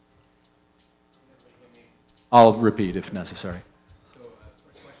 I'll repeat if necessary.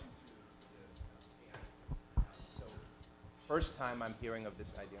 First time I'm hearing of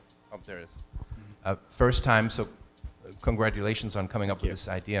this idea. Oh, there it is. First time, so congratulations on coming up with this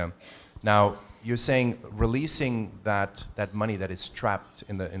idea. Now, you're saying releasing that money that is trapped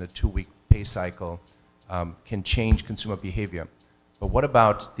in a 2-week pay cycle can change consumer behavior. But what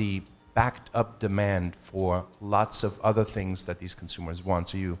about the backed up demand for lots of other things that these consumers want?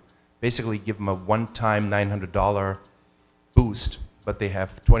 So you basically give them a one-time $900 boost, but they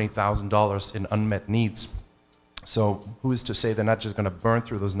have $20,000 in unmet needs. So who is to say they're not just going to burn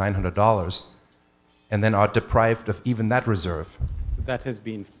through those $900 and then are deprived of even that reserve? That has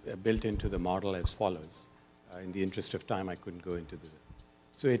been built into the model as follows. In the interest of time, I couldn't go into this.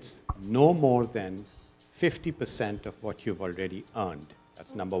 So it's no more than 50% of what you've already earned.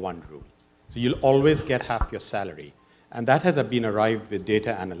 That's number one rule. So you'll always get half your salary. And that has been arrived with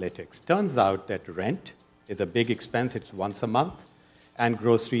data analytics. Turns out that rent is a big expense. It's once a month. and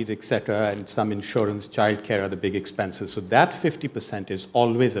groceries, etc., and some insurance, childcare are the big expenses. So that 50% is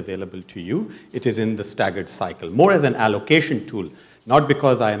always available to you. It is in the staggered cycle, more as an allocation tool, not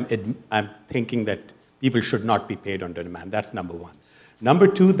because I'm thinking that people should not be paid on demand. That's number one. Number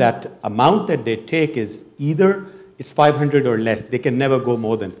two, that amount that they take is either it's 500 or less. They can never go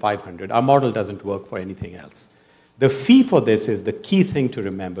more than 500. Our model doesn't work for anything else. The fee for this is the key thing to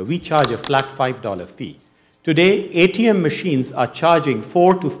remember. We charge a flat $5 fee. Today, ATM machines are charging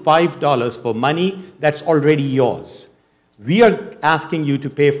 $4 to $5 for money that's already yours. We are asking you to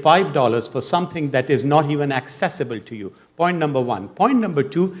pay $5 for something that is not even accessible to you. Point number one. Point number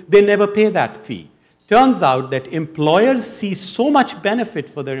two, they never pay that fee. Turns out that employers see so much benefit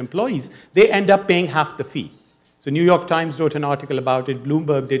for their employees, they end up paying half the fee. So New York Times wrote an article about it.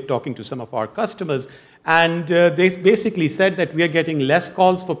 Bloomberg did, talking to some of our customers. And they basically said that we are getting less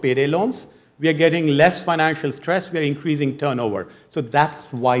calls for payday loans. We are getting less financial stress. We are increasing turnover. So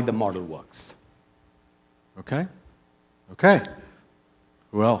that's why the model works. Okay. Okay.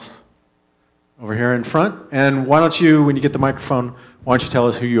 Who else? Over here in front. And why don't you, when you get the microphone, why don't you tell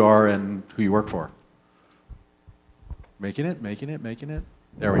us who you are and who you work for? Making it.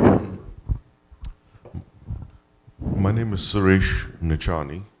 There we go. My name is Suresh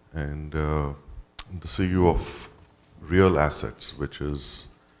Nichani, and I'm the CEO of Real Assets, which is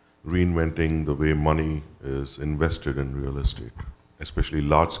reinventing the way money is invested in real estate, especially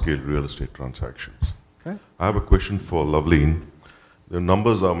large-scale real estate transactions. Okay. I have a question for Loveleen. The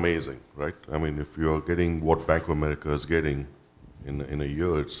numbers are amazing, right? I mean, if you're getting what Bank of America is getting in a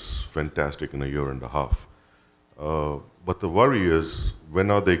year, it's fantastic in a year and a half. But the worry is,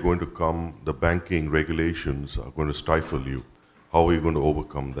 when are they going to come? The banking regulations are going to stifle you. How are you going to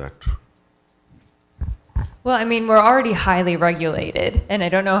overcome that? Well, I mean, we're already highly regulated, and I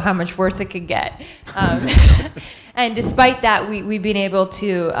don't know how much worse it could get. And despite that, we've been able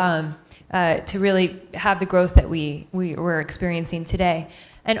to really have the growth that we're experiencing today.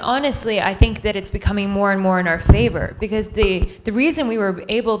 And honestly, I think that it's becoming more and more in our favor, because the reason we were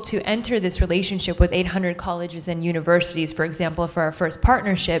able to enter this relationship with 800 colleges and universities, for example, for our first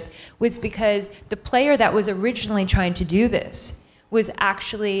partnership, was because the player that was originally trying to do this was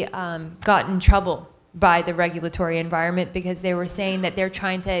actually got in trouble by the regulatory environment, because they were saying that they're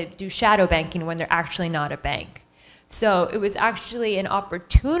trying to do shadow banking when they're actually not a bank. So it was actually an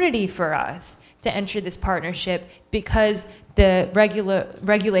opportunity for us to enter this partnership, because the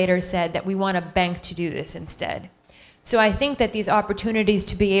regulator said that we want a bank to do this instead. So I think that these opportunities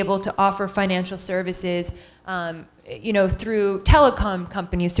to be able to offer financial services, you know, through telecom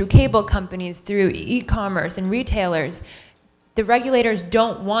companies, through cable companies, through e-commerce and retailers, the regulators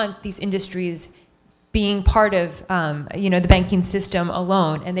don't want these industries being part of you know, the banking system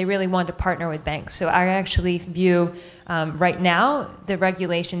alone, and they really want to partner with banks. So I actually view right now the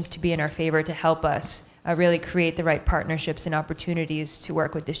regulations to be in our favor to help us really create the right partnerships and opportunities to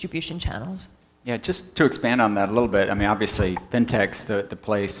work with distribution channels. Yeah, just to expand on that a little bit, I mean, obviously, fintech's the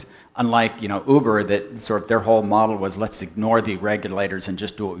place, unlike, you know, Uber, that sort of their whole model was let's ignore the regulators and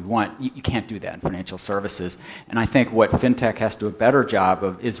just do what we want. You can't do that in financial services. And I think what fintech has to do a better job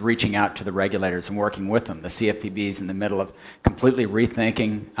of is reaching out to the regulators and working with them. The CFPB's in the middle of completely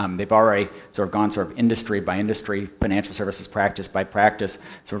rethinking. They've already sort of gone sort of industry by industry, financial services practice by practice,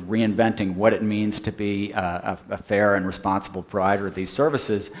 sort of reinventing what it means to be a fair and responsible provider of these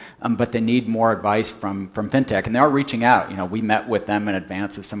services. But they need more advice from fintech, and they are reaching out. You know, we met with them in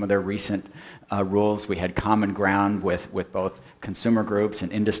advance of some of their recent rules. We had common ground with both consumer groups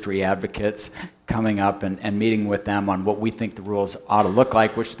and industry advocates coming up and meeting with them on what we think the rules ought to look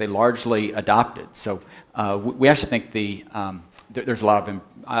like, which they largely adopted. So we actually think there's a lot of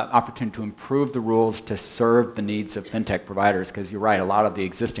opportunity to improve the rules to serve the needs of fintech providers, because you're right, a lot of the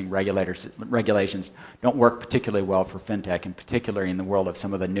existing regulations don't work particularly well for fintech, and particularly in the world of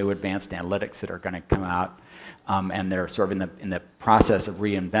some of the new advanced analytics that are going to come out. And they're sort of in the process of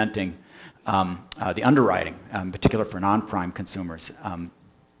reinventing the underwriting, particularly for non-prime consumers.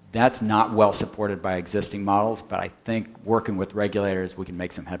 That's not well supported by existing models, but I think working with regulators, we can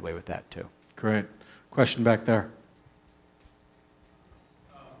make some headway with that too. Great. Question back there.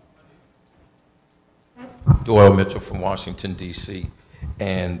 Doyle Mitchell from Washington, D.C.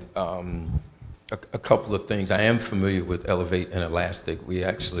 And a couple of things. I am familiar with Elevate and Elastic. We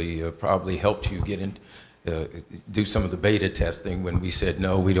actually probably helped you get in, do some of the beta testing when we said,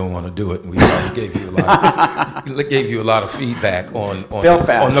 no, we don't want to do it. And we probably gave you a lot of feedback on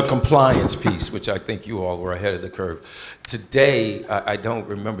the compliance piece, which I think you all were ahead of the curve. Today, I don't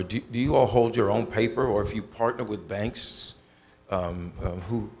remember, do you all hold your own paper, or if you partner with banks,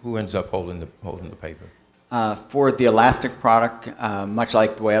 who ends up holding the paper? For the Elastic product, much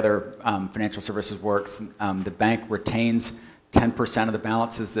like the way other financial services works, the bank retains 10% of the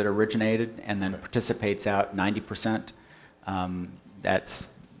balances that originated and then participates out 90%.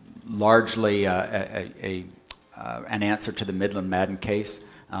 That's largely an answer to the Midland Madden case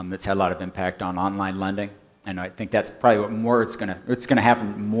that's had a lot of impact on online lending. And I think that's probably what more it's going to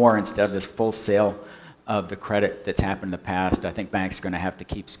happen more instead of this full sale of the credit that's happened in the past. I think banks are going to have to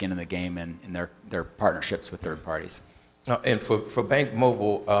keep skin in the game in their partnerships with third parties. And for Bank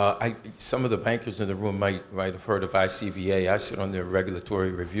Mobile, some of the bankers in the room might have heard of ICVA. I sit on their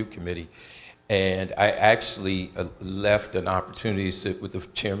regulatory review committee, and I actually left an opportunity to sit with the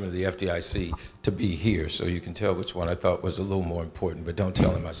chairman of the FDIC to be here, so you can tell which one I thought was a little more important, but don't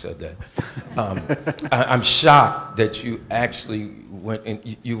tell him I said that. I'm shocked that you actually went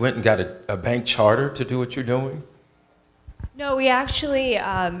and got a bank charter to do what you're doing. No, we actually,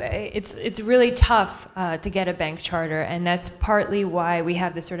 it's really tough to get a bank charter, and that's partly why we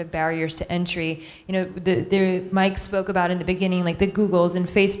have the sort of barriers to entry. You know, Mike spoke about in the beginning, like the Googles and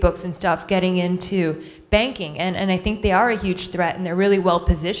Facebooks and stuff getting into banking, and I think they are a huge threat, and they're really well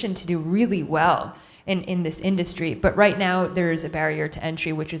positioned to do really well in this industry. But right now, there's a barrier to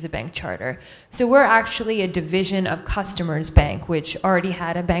entry, which is a bank charter. So we're actually a division of Customers Bank, which already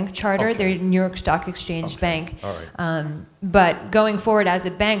had a bank charter. Okay. They're a New York Stock Exchange bank. All right. But going forward as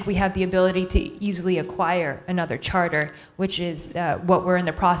a bank, we have the ability to easily acquire another charter, which is what we're in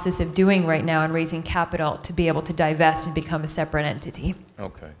the process of doing right now and raising capital to be able to divest and become a separate entity.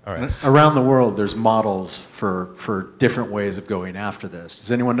 Okay, all right. Around the world, there's models for different ways of going after this.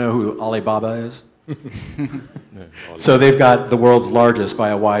 Does anyone know who Alibaba is? So they've got the world's largest, by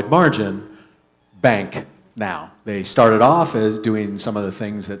a wide margin, bank now. They started off as doing some of the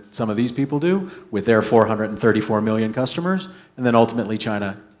things that some of these people do with their 434 million customers, and then ultimately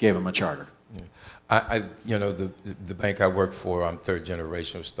China gave them a charter. You know, the bank I work for, I'm third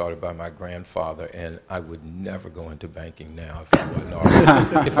generation, was started by my grandfather, and I would never go into banking now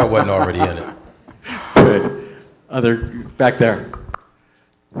if I wasn't already in it. Good. Back there.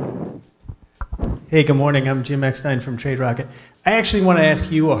 Hey, good morning. I'm Jim Eckstein from Trade Rocket. I actually want to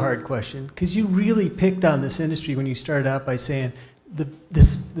ask you a hard question, because you really picked on this industry when you started out by saying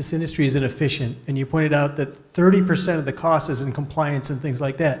this industry is inefficient, and you pointed out that 30% of the cost is in compliance and things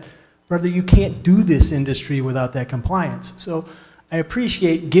like that. Brother, you can't do this industry without that compliance. So I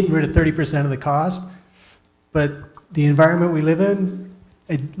appreciate getting rid of 30% of the cost, but the environment we live in,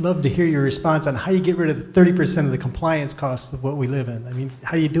 I'd love to hear your response on how you get rid of 30% of the compliance costs of what we live in. I mean,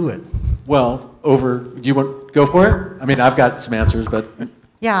 how do you do it? Well, do you want to go for it? I mean, I've got some answers, but...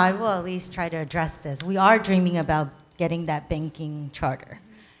 Yeah, I will at least try to address this. We are dreaming about getting that banking charter.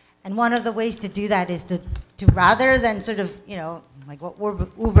 And one of the ways to do that is to rather than sort of, you know, like what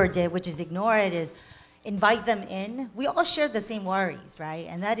Uber did, which is ignore it, is invite them in. We all share the same worries, right?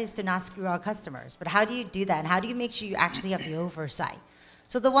 And that is to not screw our customers. But how do you do that? And how do you make sure you actually have the oversight?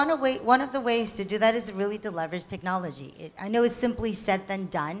 So one of the ways to do that is really to leverage technology. I know it's simply said than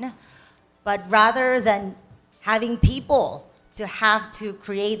done, but rather than having people to have to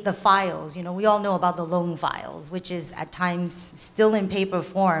create the files, you know, we all know about the loan files, which is at times still in paper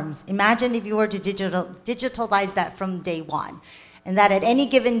forms. Imagine if you were to digitalize that from day one. And that at any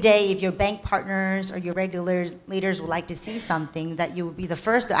given day, if your bank partners or your regulators would like to see something, that you would be the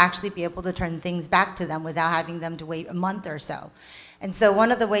first to actually be able to turn things back to them without having them to wait a month or so. And so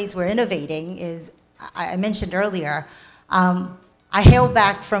one of the ways we're innovating is, I mentioned earlier, I hailed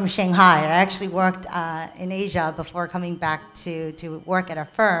back from Shanghai. I actually worked in Asia before coming back to work at a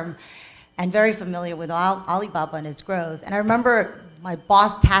firm, and very familiar with Alibaba and its growth. And I remember my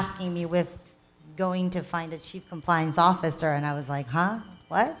boss tasking me with going to find a chief compliance officer, and I was like, huh,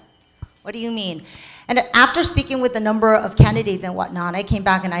 what? What do you mean? And after speaking with a number of candidates and whatnot, I came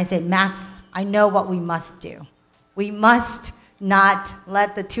back and I said, Max, I know what we must do. We must not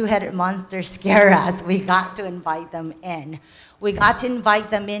let the two-headed monster scare us. We got to invite them in. We got to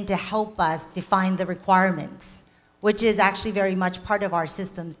invite them in to help us define the requirements, which is actually very much part of our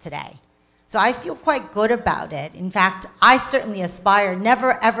systems today. So I feel quite good about it. In fact, I certainly aspire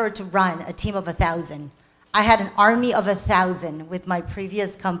never ever to run a team of 1,000. I had an army of 1,000 with my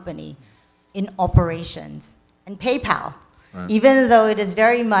previous company in operations. And PayPal, right, even though it is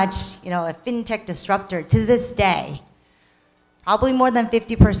very much, you know, a fintech disruptor to this day, probably more than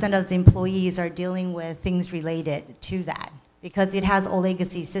 50% of the employees are dealing with things related to that because it has old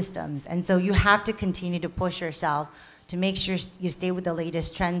legacy systems. And so you have to continue to push yourself to make sure you stay with the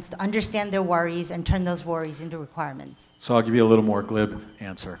latest trends, to understand their worries and turn those worries into requirements. So I'll give you a little more glib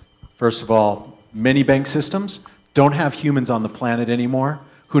answer. First of all, many bank systems don't have humans on the planet anymore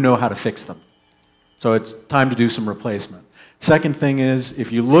who know how to fix them. So it's time to do some replacement. Second thing is,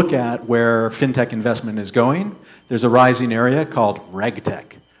 if you look at where fintech investment is going, there's a rising area called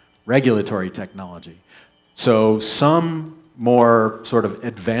RegTech, regulatory technology. So some more sort of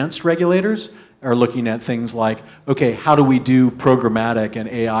advanced regulators are looking at things like, okay, how do we do programmatic and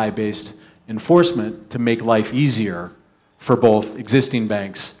AI-based enforcement to make life easier for both existing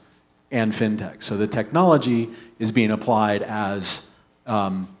banks and fintech? So the technology is being applied as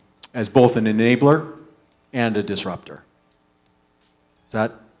both an enabler and a disruptor. Is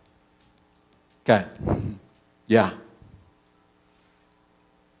that? Okay. Yeah.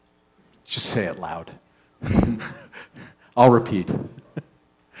 Just say it loud. I'll repeat.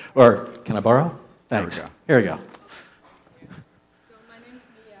 Or can I borrow? Thanks. Here we go. So my name's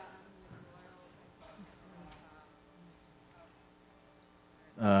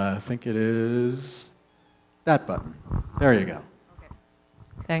Mia. I think it is that button. There you go. Okay.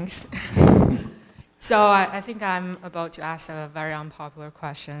 Thanks. So I think I'm about to ask a very unpopular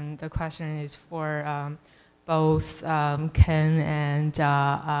question. The question is for both Ken and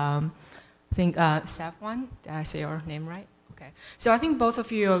I think Safwan. Did I say your name right? Okay. So I think both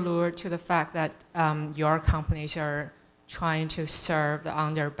of you allude to the fact that your companies are trying to serve the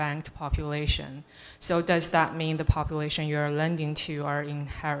underbanked population. So does that mean the population you're lending to are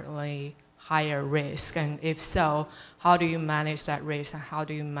inherently higher risk? And if so, how do you manage that risk, and how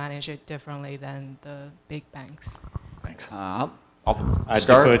do you manage it differently than the big banks? Thanks. I'll I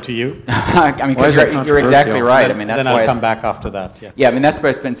start. defer to you. I mean, Why is that you're exactly controversial? right. I mean, that's then why I'll come back after that. Yeah. Yeah, I mean, that's why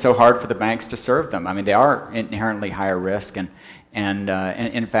it's been so hard for the banks to serve them. I mean, they are inherently higher risk, and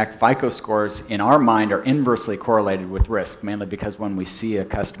in fact, FICO scores, in our mind, are inversely correlated with risk, mainly because when we see a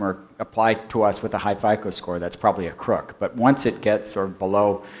customer apply to us with a high FICO score, that's probably a crook. But once it gets sort of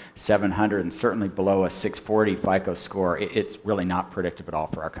below 700 and certainly below a 640 FICO score, it's really not predictive at all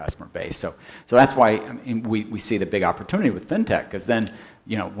for our customer base. So that's why I mean, we see the big opportunity with fintech, because then,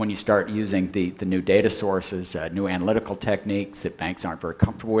 you know, when you start using the new data sources, new analytical techniques that banks aren't very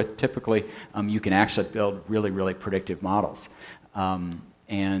comfortable with typically, you can actually build really, really predictive models.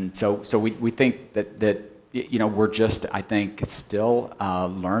 And so we think that you know, we're just, I think, still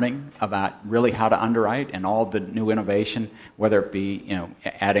learning about really how to underwrite and all the new innovation, whether it be, you know,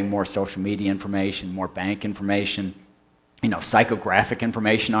 adding more social media information, more bank information, you know, psychographic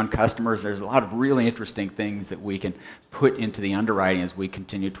information on customers. There's a lot of really interesting things that we can put into the underwriting as we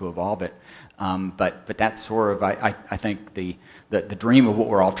continue to evolve it. But that's sort of, I think, the dream of what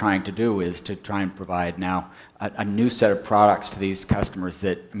we're all trying to do is to try and provide now a new set of products to these customers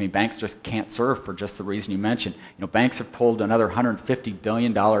that, I mean, banks just can't serve for just the reason you mentioned. You know, banks have pulled another $150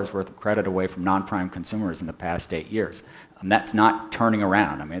 billion worth of credit away from non-prime consumers in the past 8 years. That's not turning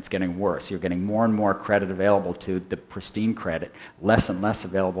around. I mean, it's getting worse. You're getting more and more credit available to the pristine credit, less and less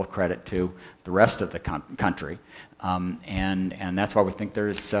available credit to the rest of the country. And that's why we think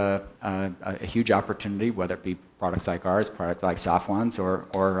there's a huge opportunity, whether it be products like ours, products like Safwan's,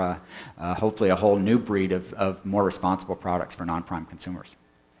 or hopefully a whole new breed of more responsible products for non-prime consumers.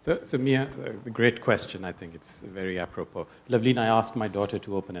 So Mia, the great question. I think it's very apropos. Loveleen, I asked my daughter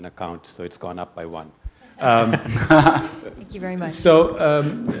to open an account, so it's gone up by 1. Thank you very much. So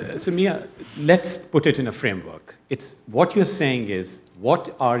Mia, let's put it in a framework. It's what you're saying is,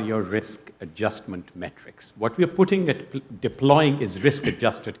 what are your risk adjustment metrics? What we're deploying is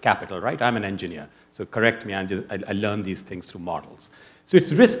risk-adjusted capital, right? I'm an engineer, so correct me. I learn these things through models. So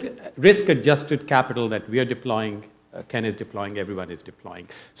it's risk-adjusted capital that we are deploying. Ken is deploying. Everyone is deploying.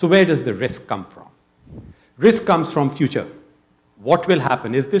 So where does the risk come from? Risk comes from future. What will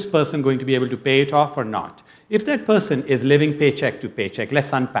happen? Is this person going to be able to pay it off or not? If that person is living paycheck to paycheck,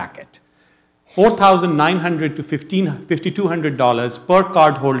 let's unpack it. $4,900 to $5,200 per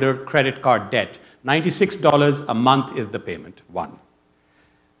cardholder credit card debt. $96 a month is the payment, 1.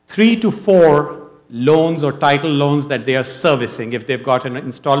 3 to 4 loans or title loans that they are servicing. If they've got an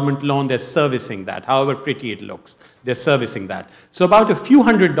installment loan, they're servicing that, however pretty it looks. They're servicing that. So about a few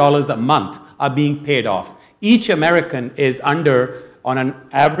 $100s a month are being paid off. Each American is under, on an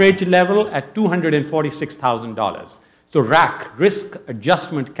average level, at $246,000. So RAC, risk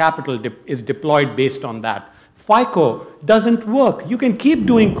adjustment capital, is deployed based on that. FICO doesn't work. You can keep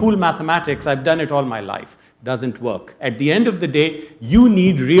doing cool mathematics. I've done it all my life. Doesn't work. At the end of the day, you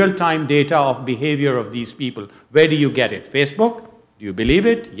need real-time data of behavior of these people. Where do you get it? Facebook? Do you believe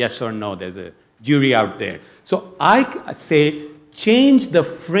it? Yes or no? There's a jury out there. So I say change the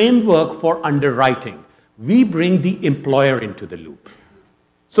framework for underwriting. We bring the employer into the loop.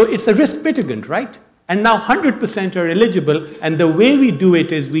 So it's a risk mitigant, right? And now 100% are eligible, and the way we do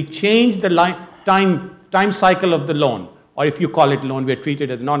it is we change the time cycle of the loan. or if you call it loan, we're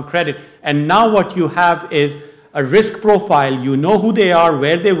treated as non-credit. And now what you have is a risk profile. You know who they are,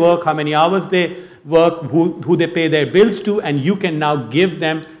 where they work, how many hours they work, who they pay their bills to, and you can now give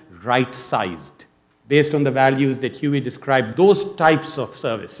them right-sized based on the values that Huey described, those types of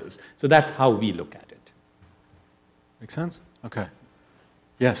services. So that's how we look at it. Make sense? Okay.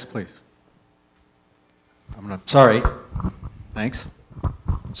 Yes, please. Sorry. Thanks.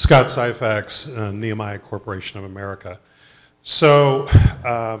 Scott Syfax, Nehemiah Corporation of America. So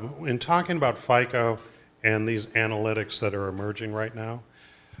in talking about FICO and these analytics that are emerging right now,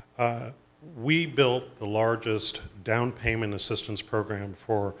 we built the largest down payment assistance program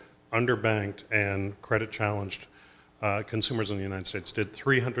for underbanked and credit-challenged consumers in the United States. Did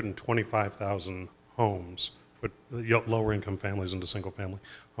 325,000 homes, put lower-income families into single-family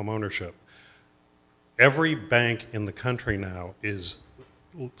home ownership. Every bank in the country now is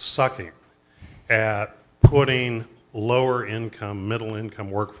sucking at putting lower-income,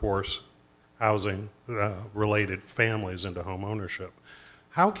 middle-income workforce housing related families into home ownership.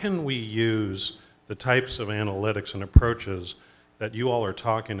 How can we use the types of analytics and approaches that you all are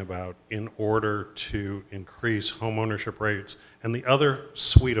talking about in order to increase home ownership rates and the other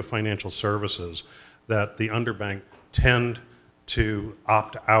suite of financial services that the underbanked tend to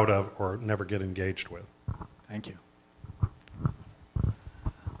opt out of or never get engaged with? Thank you.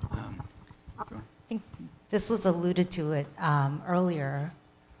 I think this was alluded to it earlier.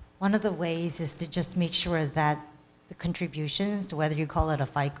 One of the ways is to just make sure that the contributions, whether you call it a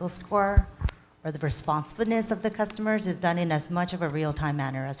FICO score or the responsiveness of the customers, is done in as much of a real-time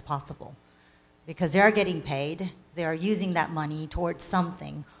manner as possible. Because they are getting paid, they are using that money towards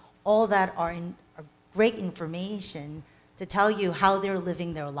something. All that are great information to tell you how they're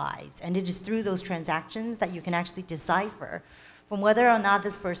living their lives. And it is through those transactions that you can actually decipher from whether or not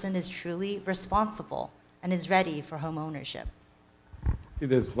this person is truly responsible and is ready for home ownership. See,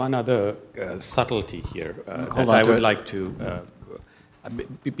 there's one other subtlety here that I would like to,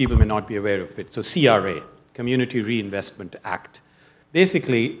 people may not be aware of it. So CRA, Community Reinvestment Act,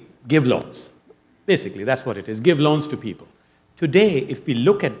 basically give loans. Basically, that's what it is, give loans to people. Today, if we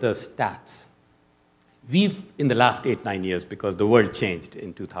look at the stats, we've, in the last 8-9 years, because the world changed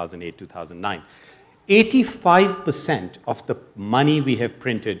in 2008, 2009, 85% of the money we have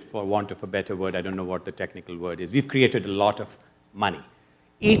printed, for want of a better word, I don't know what the technical word is, we've created a lot of money.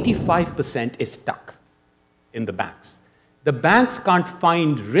 85% is stuck in the banks. The banks can't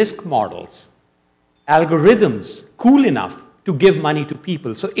find risk models, algorithms cool enough to give money to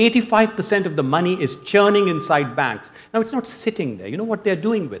people. So 85% of the money is churning inside banks. Now, it's not sitting there. You know what they're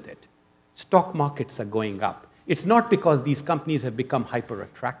doing with it? Stock markets are going up. It's not because these companies have become hyper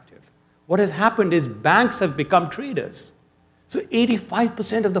attractive. What has happened is banks have become traders. So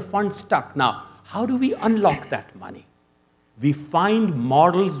 85% of the funds stuck. Now, how do we unlock that money? We find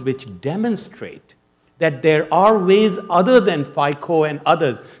models which demonstrate that there are ways other than FICO and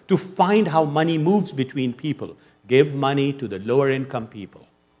others to find how money moves between people. Give money to the lower income people.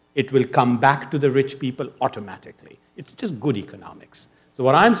 It will come back to the rich people automatically. It's just good economics. So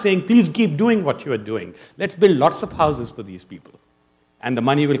what I'm saying, please keep doing what you are doing. Let's build lots of houses for these people. And the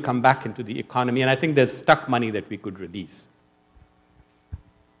money will come back into the economy. And I think there's stuck money that we could release.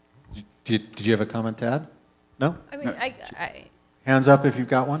 Did you have a comment to add? No? I mean, No. I Hands up if you've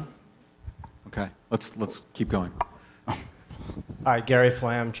got one. Okay, let's keep going. Hi, Gary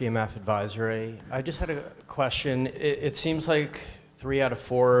Flam, GMF Advisory. I just had a question. It seems like 3 out of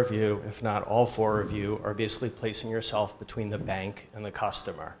 4 of you, if not all 4 of you, are basically placing yourself between the bank and the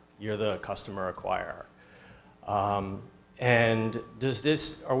customer. You're the customer acquirer. And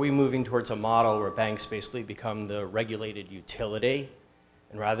are we moving towards a model where banks basically become the regulated utility,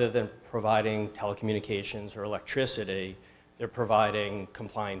 and rather than providing telecommunications or electricity, they're providing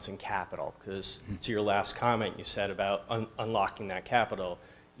compliance and capital? Because to your last comment, you said about unlocking that capital.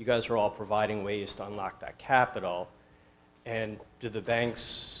 You guys are all providing ways to unlock that capital. And do the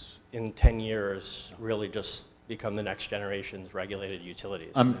banks in 10 years really just become the next generation's regulated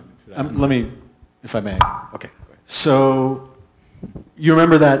utilities? Let me, if I may. Okay. So you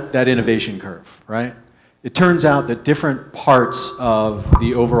remember that innovation curve, right? It turns out that different parts of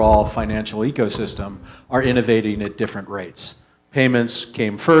the overall financial ecosystem are innovating at different rates. Payments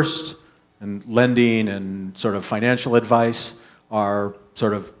came first, and lending and sort of financial advice are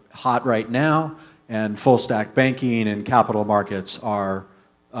sort of hot right now, and full stack banking and capital markets are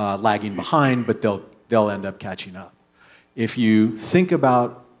lagging behind, but they'll end up catching up. If you think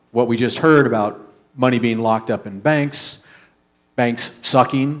about what we just heard about money being locked up in banks, banks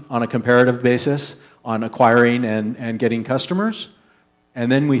sucking on a comparative basis on acquiring and getting customers,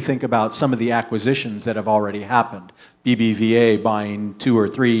 And then we think about some of the acquisitions that have already happened. BBVA buying 2 or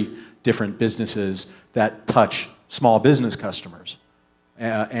 3 different businesses that touch small business customers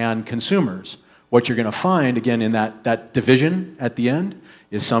and consumers. What you're going to find, again, in that division at the end,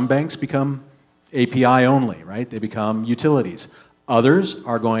 is some banks become API only, right? They become utilities. Others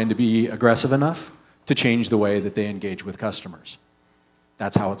are going to be aggressive enough to change the way that they engage with customers.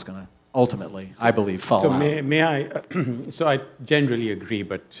 That's how it's going to ultimately, I believe, fall out. May I? So I generally agree,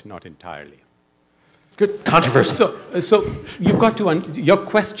 but not entirely. Good. Controversy. So you've got to, your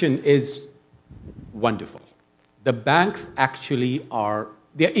question is wonderful. The banks actually are,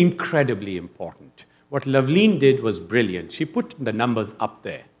 they're incredibly important. What Loveleen did was brilliant. She put the numbers up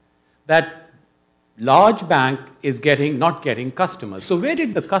there. That large bank is not getting customers. So where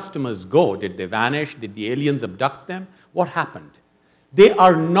did the customers go? Did they vanish? Did the aliens abduct them? What happened? They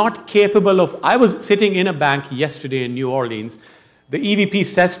are not capable of, I was sitting in a bank yesterday in New Orleans. The EVP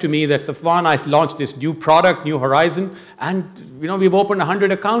says to me that, Safwan, I launched this new product, New Horizon, and we've opened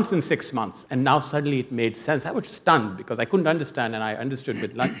 100 accounts in 6 months. And now suddenly it made sense. I was stunned because I couldn't understand, and I understood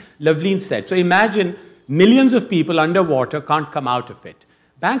what Loveleen said. So imagine millions of people underwater can't come out of it.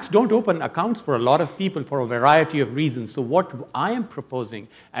 Banks don't open accounts for a lot of people for a variety of reasons. So what I am proposing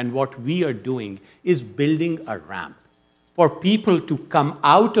and what we are doing is building a ramp for people to come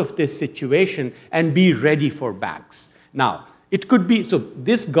out of this situation and be ready for banks. Now, it could be, so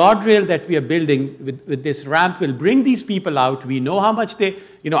this guardrail that we are building with this ramp will bring these people out. We know how much they,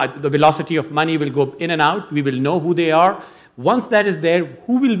 the velocity of money will go in and out. We will know who they are. Once that is there,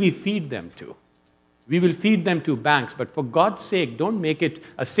 who will we feed them to? We will feed them to banks, but for God's sake, don't make it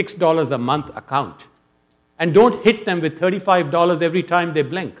a $6 a month account. And don't hit them with $35 every time they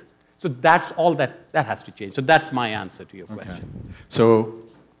blink. So that's all that has to change. So that's my answer to your question. So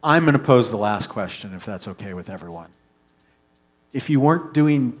I'm going to pose the last question, if that's okay with everyone. If you weren't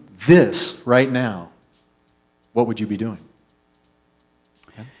doing this right now, what would you be doing?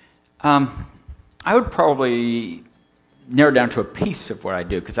 Okay. I would probably narrow down to a piece of what I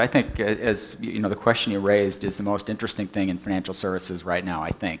do, because I think, as the question you raised is the most interesting thing in financial services right now,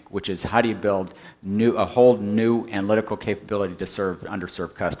 I think, which is how do you build a whole new analytical capability to serve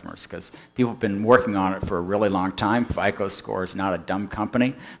underserved customers? Because people have been working on it for a really long time. FICO Score is not a dumb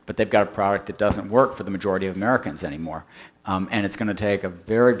company, but they've got a product that doesn't work for the majority of Americans anymore. And it's going to take a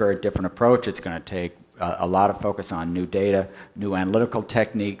very, very different approach. It's going to take a lot of focus on new data, new analytical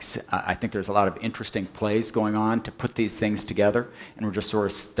techniques. I think there's a lot of interesting plays going on to put these things together, and we're just sort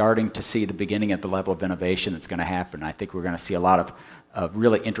of starting to see the beginning at the level of innovation that's going to happen. I think we're going to see a lot of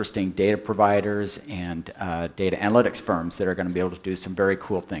really interesting data providers and data analytics firms that are going to be able to do some very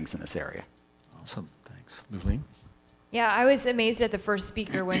cool things in this area. Awesome, thanks. Loveleen? Yeah, I was amazed at the first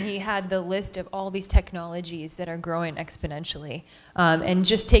speaker when he had the list of all these technologies that are growing exponentially, and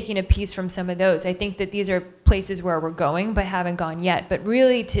just taking a piece from some of those. I think that these are places where we're going but haven't gone yet, but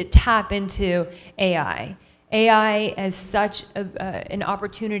really to tap into AI. AI as such an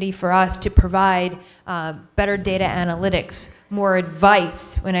opportunity for us to provide better data analytics, more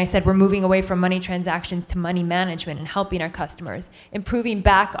advice. When I said we're moving away from money transactions to money management and helping our customers, improving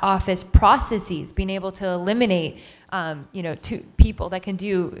back office processes, being able to eliminate to people that can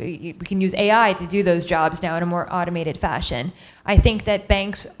do, we can use AI to do those jobs now in a more automated fashion. I think that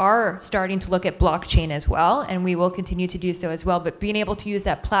banks are starting to look at blockchain as well, and we will continue to do so as well, but being able to use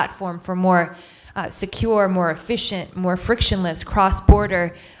that platform for more secure, more efficient, more frictionless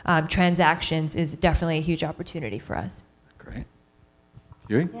cross-border transactions is definitely a huge opportunity for us. Great.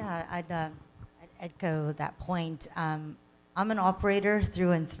 Yui? Yeah, I'd echo that point. I'm an operator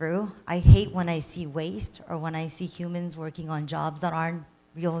through and through. I hate when I see waste or when I see humans working on jobs that aren't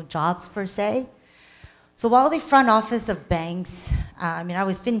real jobs per se. So while the front office of banks, I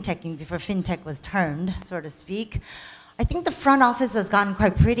was finteching before fintech was turned, so to speak, I think the front office has gotten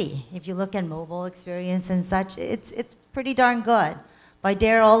quite pretty. If you look at mobile experience and such, it's pretty darn good. But I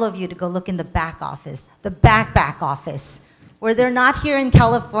dare all of you to go look in the back office, the back office, where they're not here in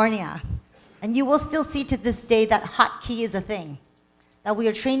California. And you will still see to this day that hotkey is a thing. That we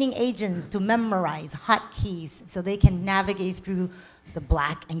are training agents to memorize hotkeys so they can navigate through the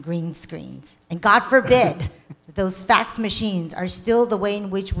black and green screens. And God forbid, those fax machines are still the way in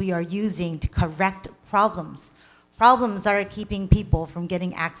which we are using to correct problems. Problems that are keeping people from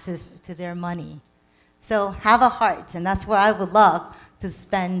getting access to their money. So have a heart, and that's where I would love to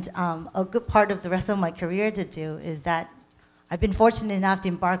spend a good part of the rest of my career to do, is that I've been fortunate enough to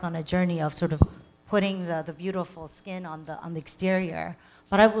embark on a journey of sort of putting the beautiful skin on the exterior,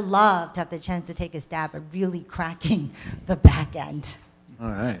 but I would love to have the chance to take a stab at really cracking the back end.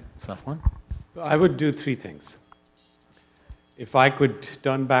 All right, Safwan? So I would do 3 things. If I could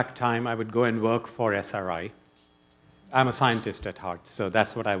turn back time, I would go and work for SRI. I'm a scientist at heart, so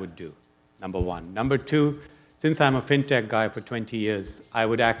that's what I would do, number one. Number two, since I'm a fintech guy for 20 years, I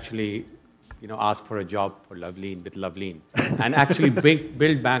would actually ask for a job for Loveleen with Loveleen and actually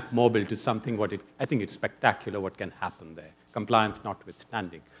build Bank Mobile to something I think it's spectacular what can happen there, compliance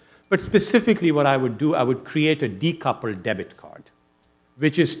notwithstanding. But specifically what I would do, I would create a decoupled debit card,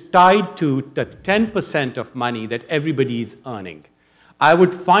 which is tied to the 10% of money that everybody is earning. I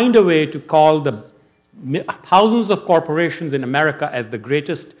would find a way to call the thousands of corporations in America as the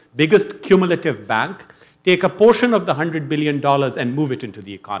biggest cumulative bank, take a portion of the $100 billion and move it into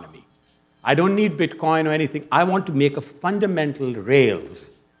the economy. I don't need Bitcoin or anything. I want to make a fundamental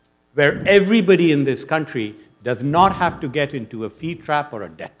rails where everybody in this country does not have to get into a fee trap or a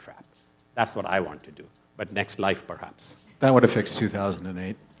debt trap. That's what I want to do, but next life perhaps. That would have fixed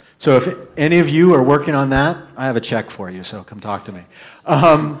 2008. So if any of you are working on that, I have a check for you, so come talk to me.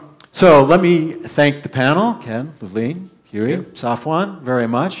 So let me thank the panel, Ken, Loveleen, Huey, Safwan, very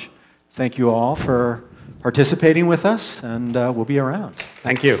much. Thank you all for participating with us, and we'll be around.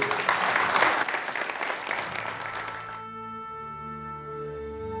 Thank you.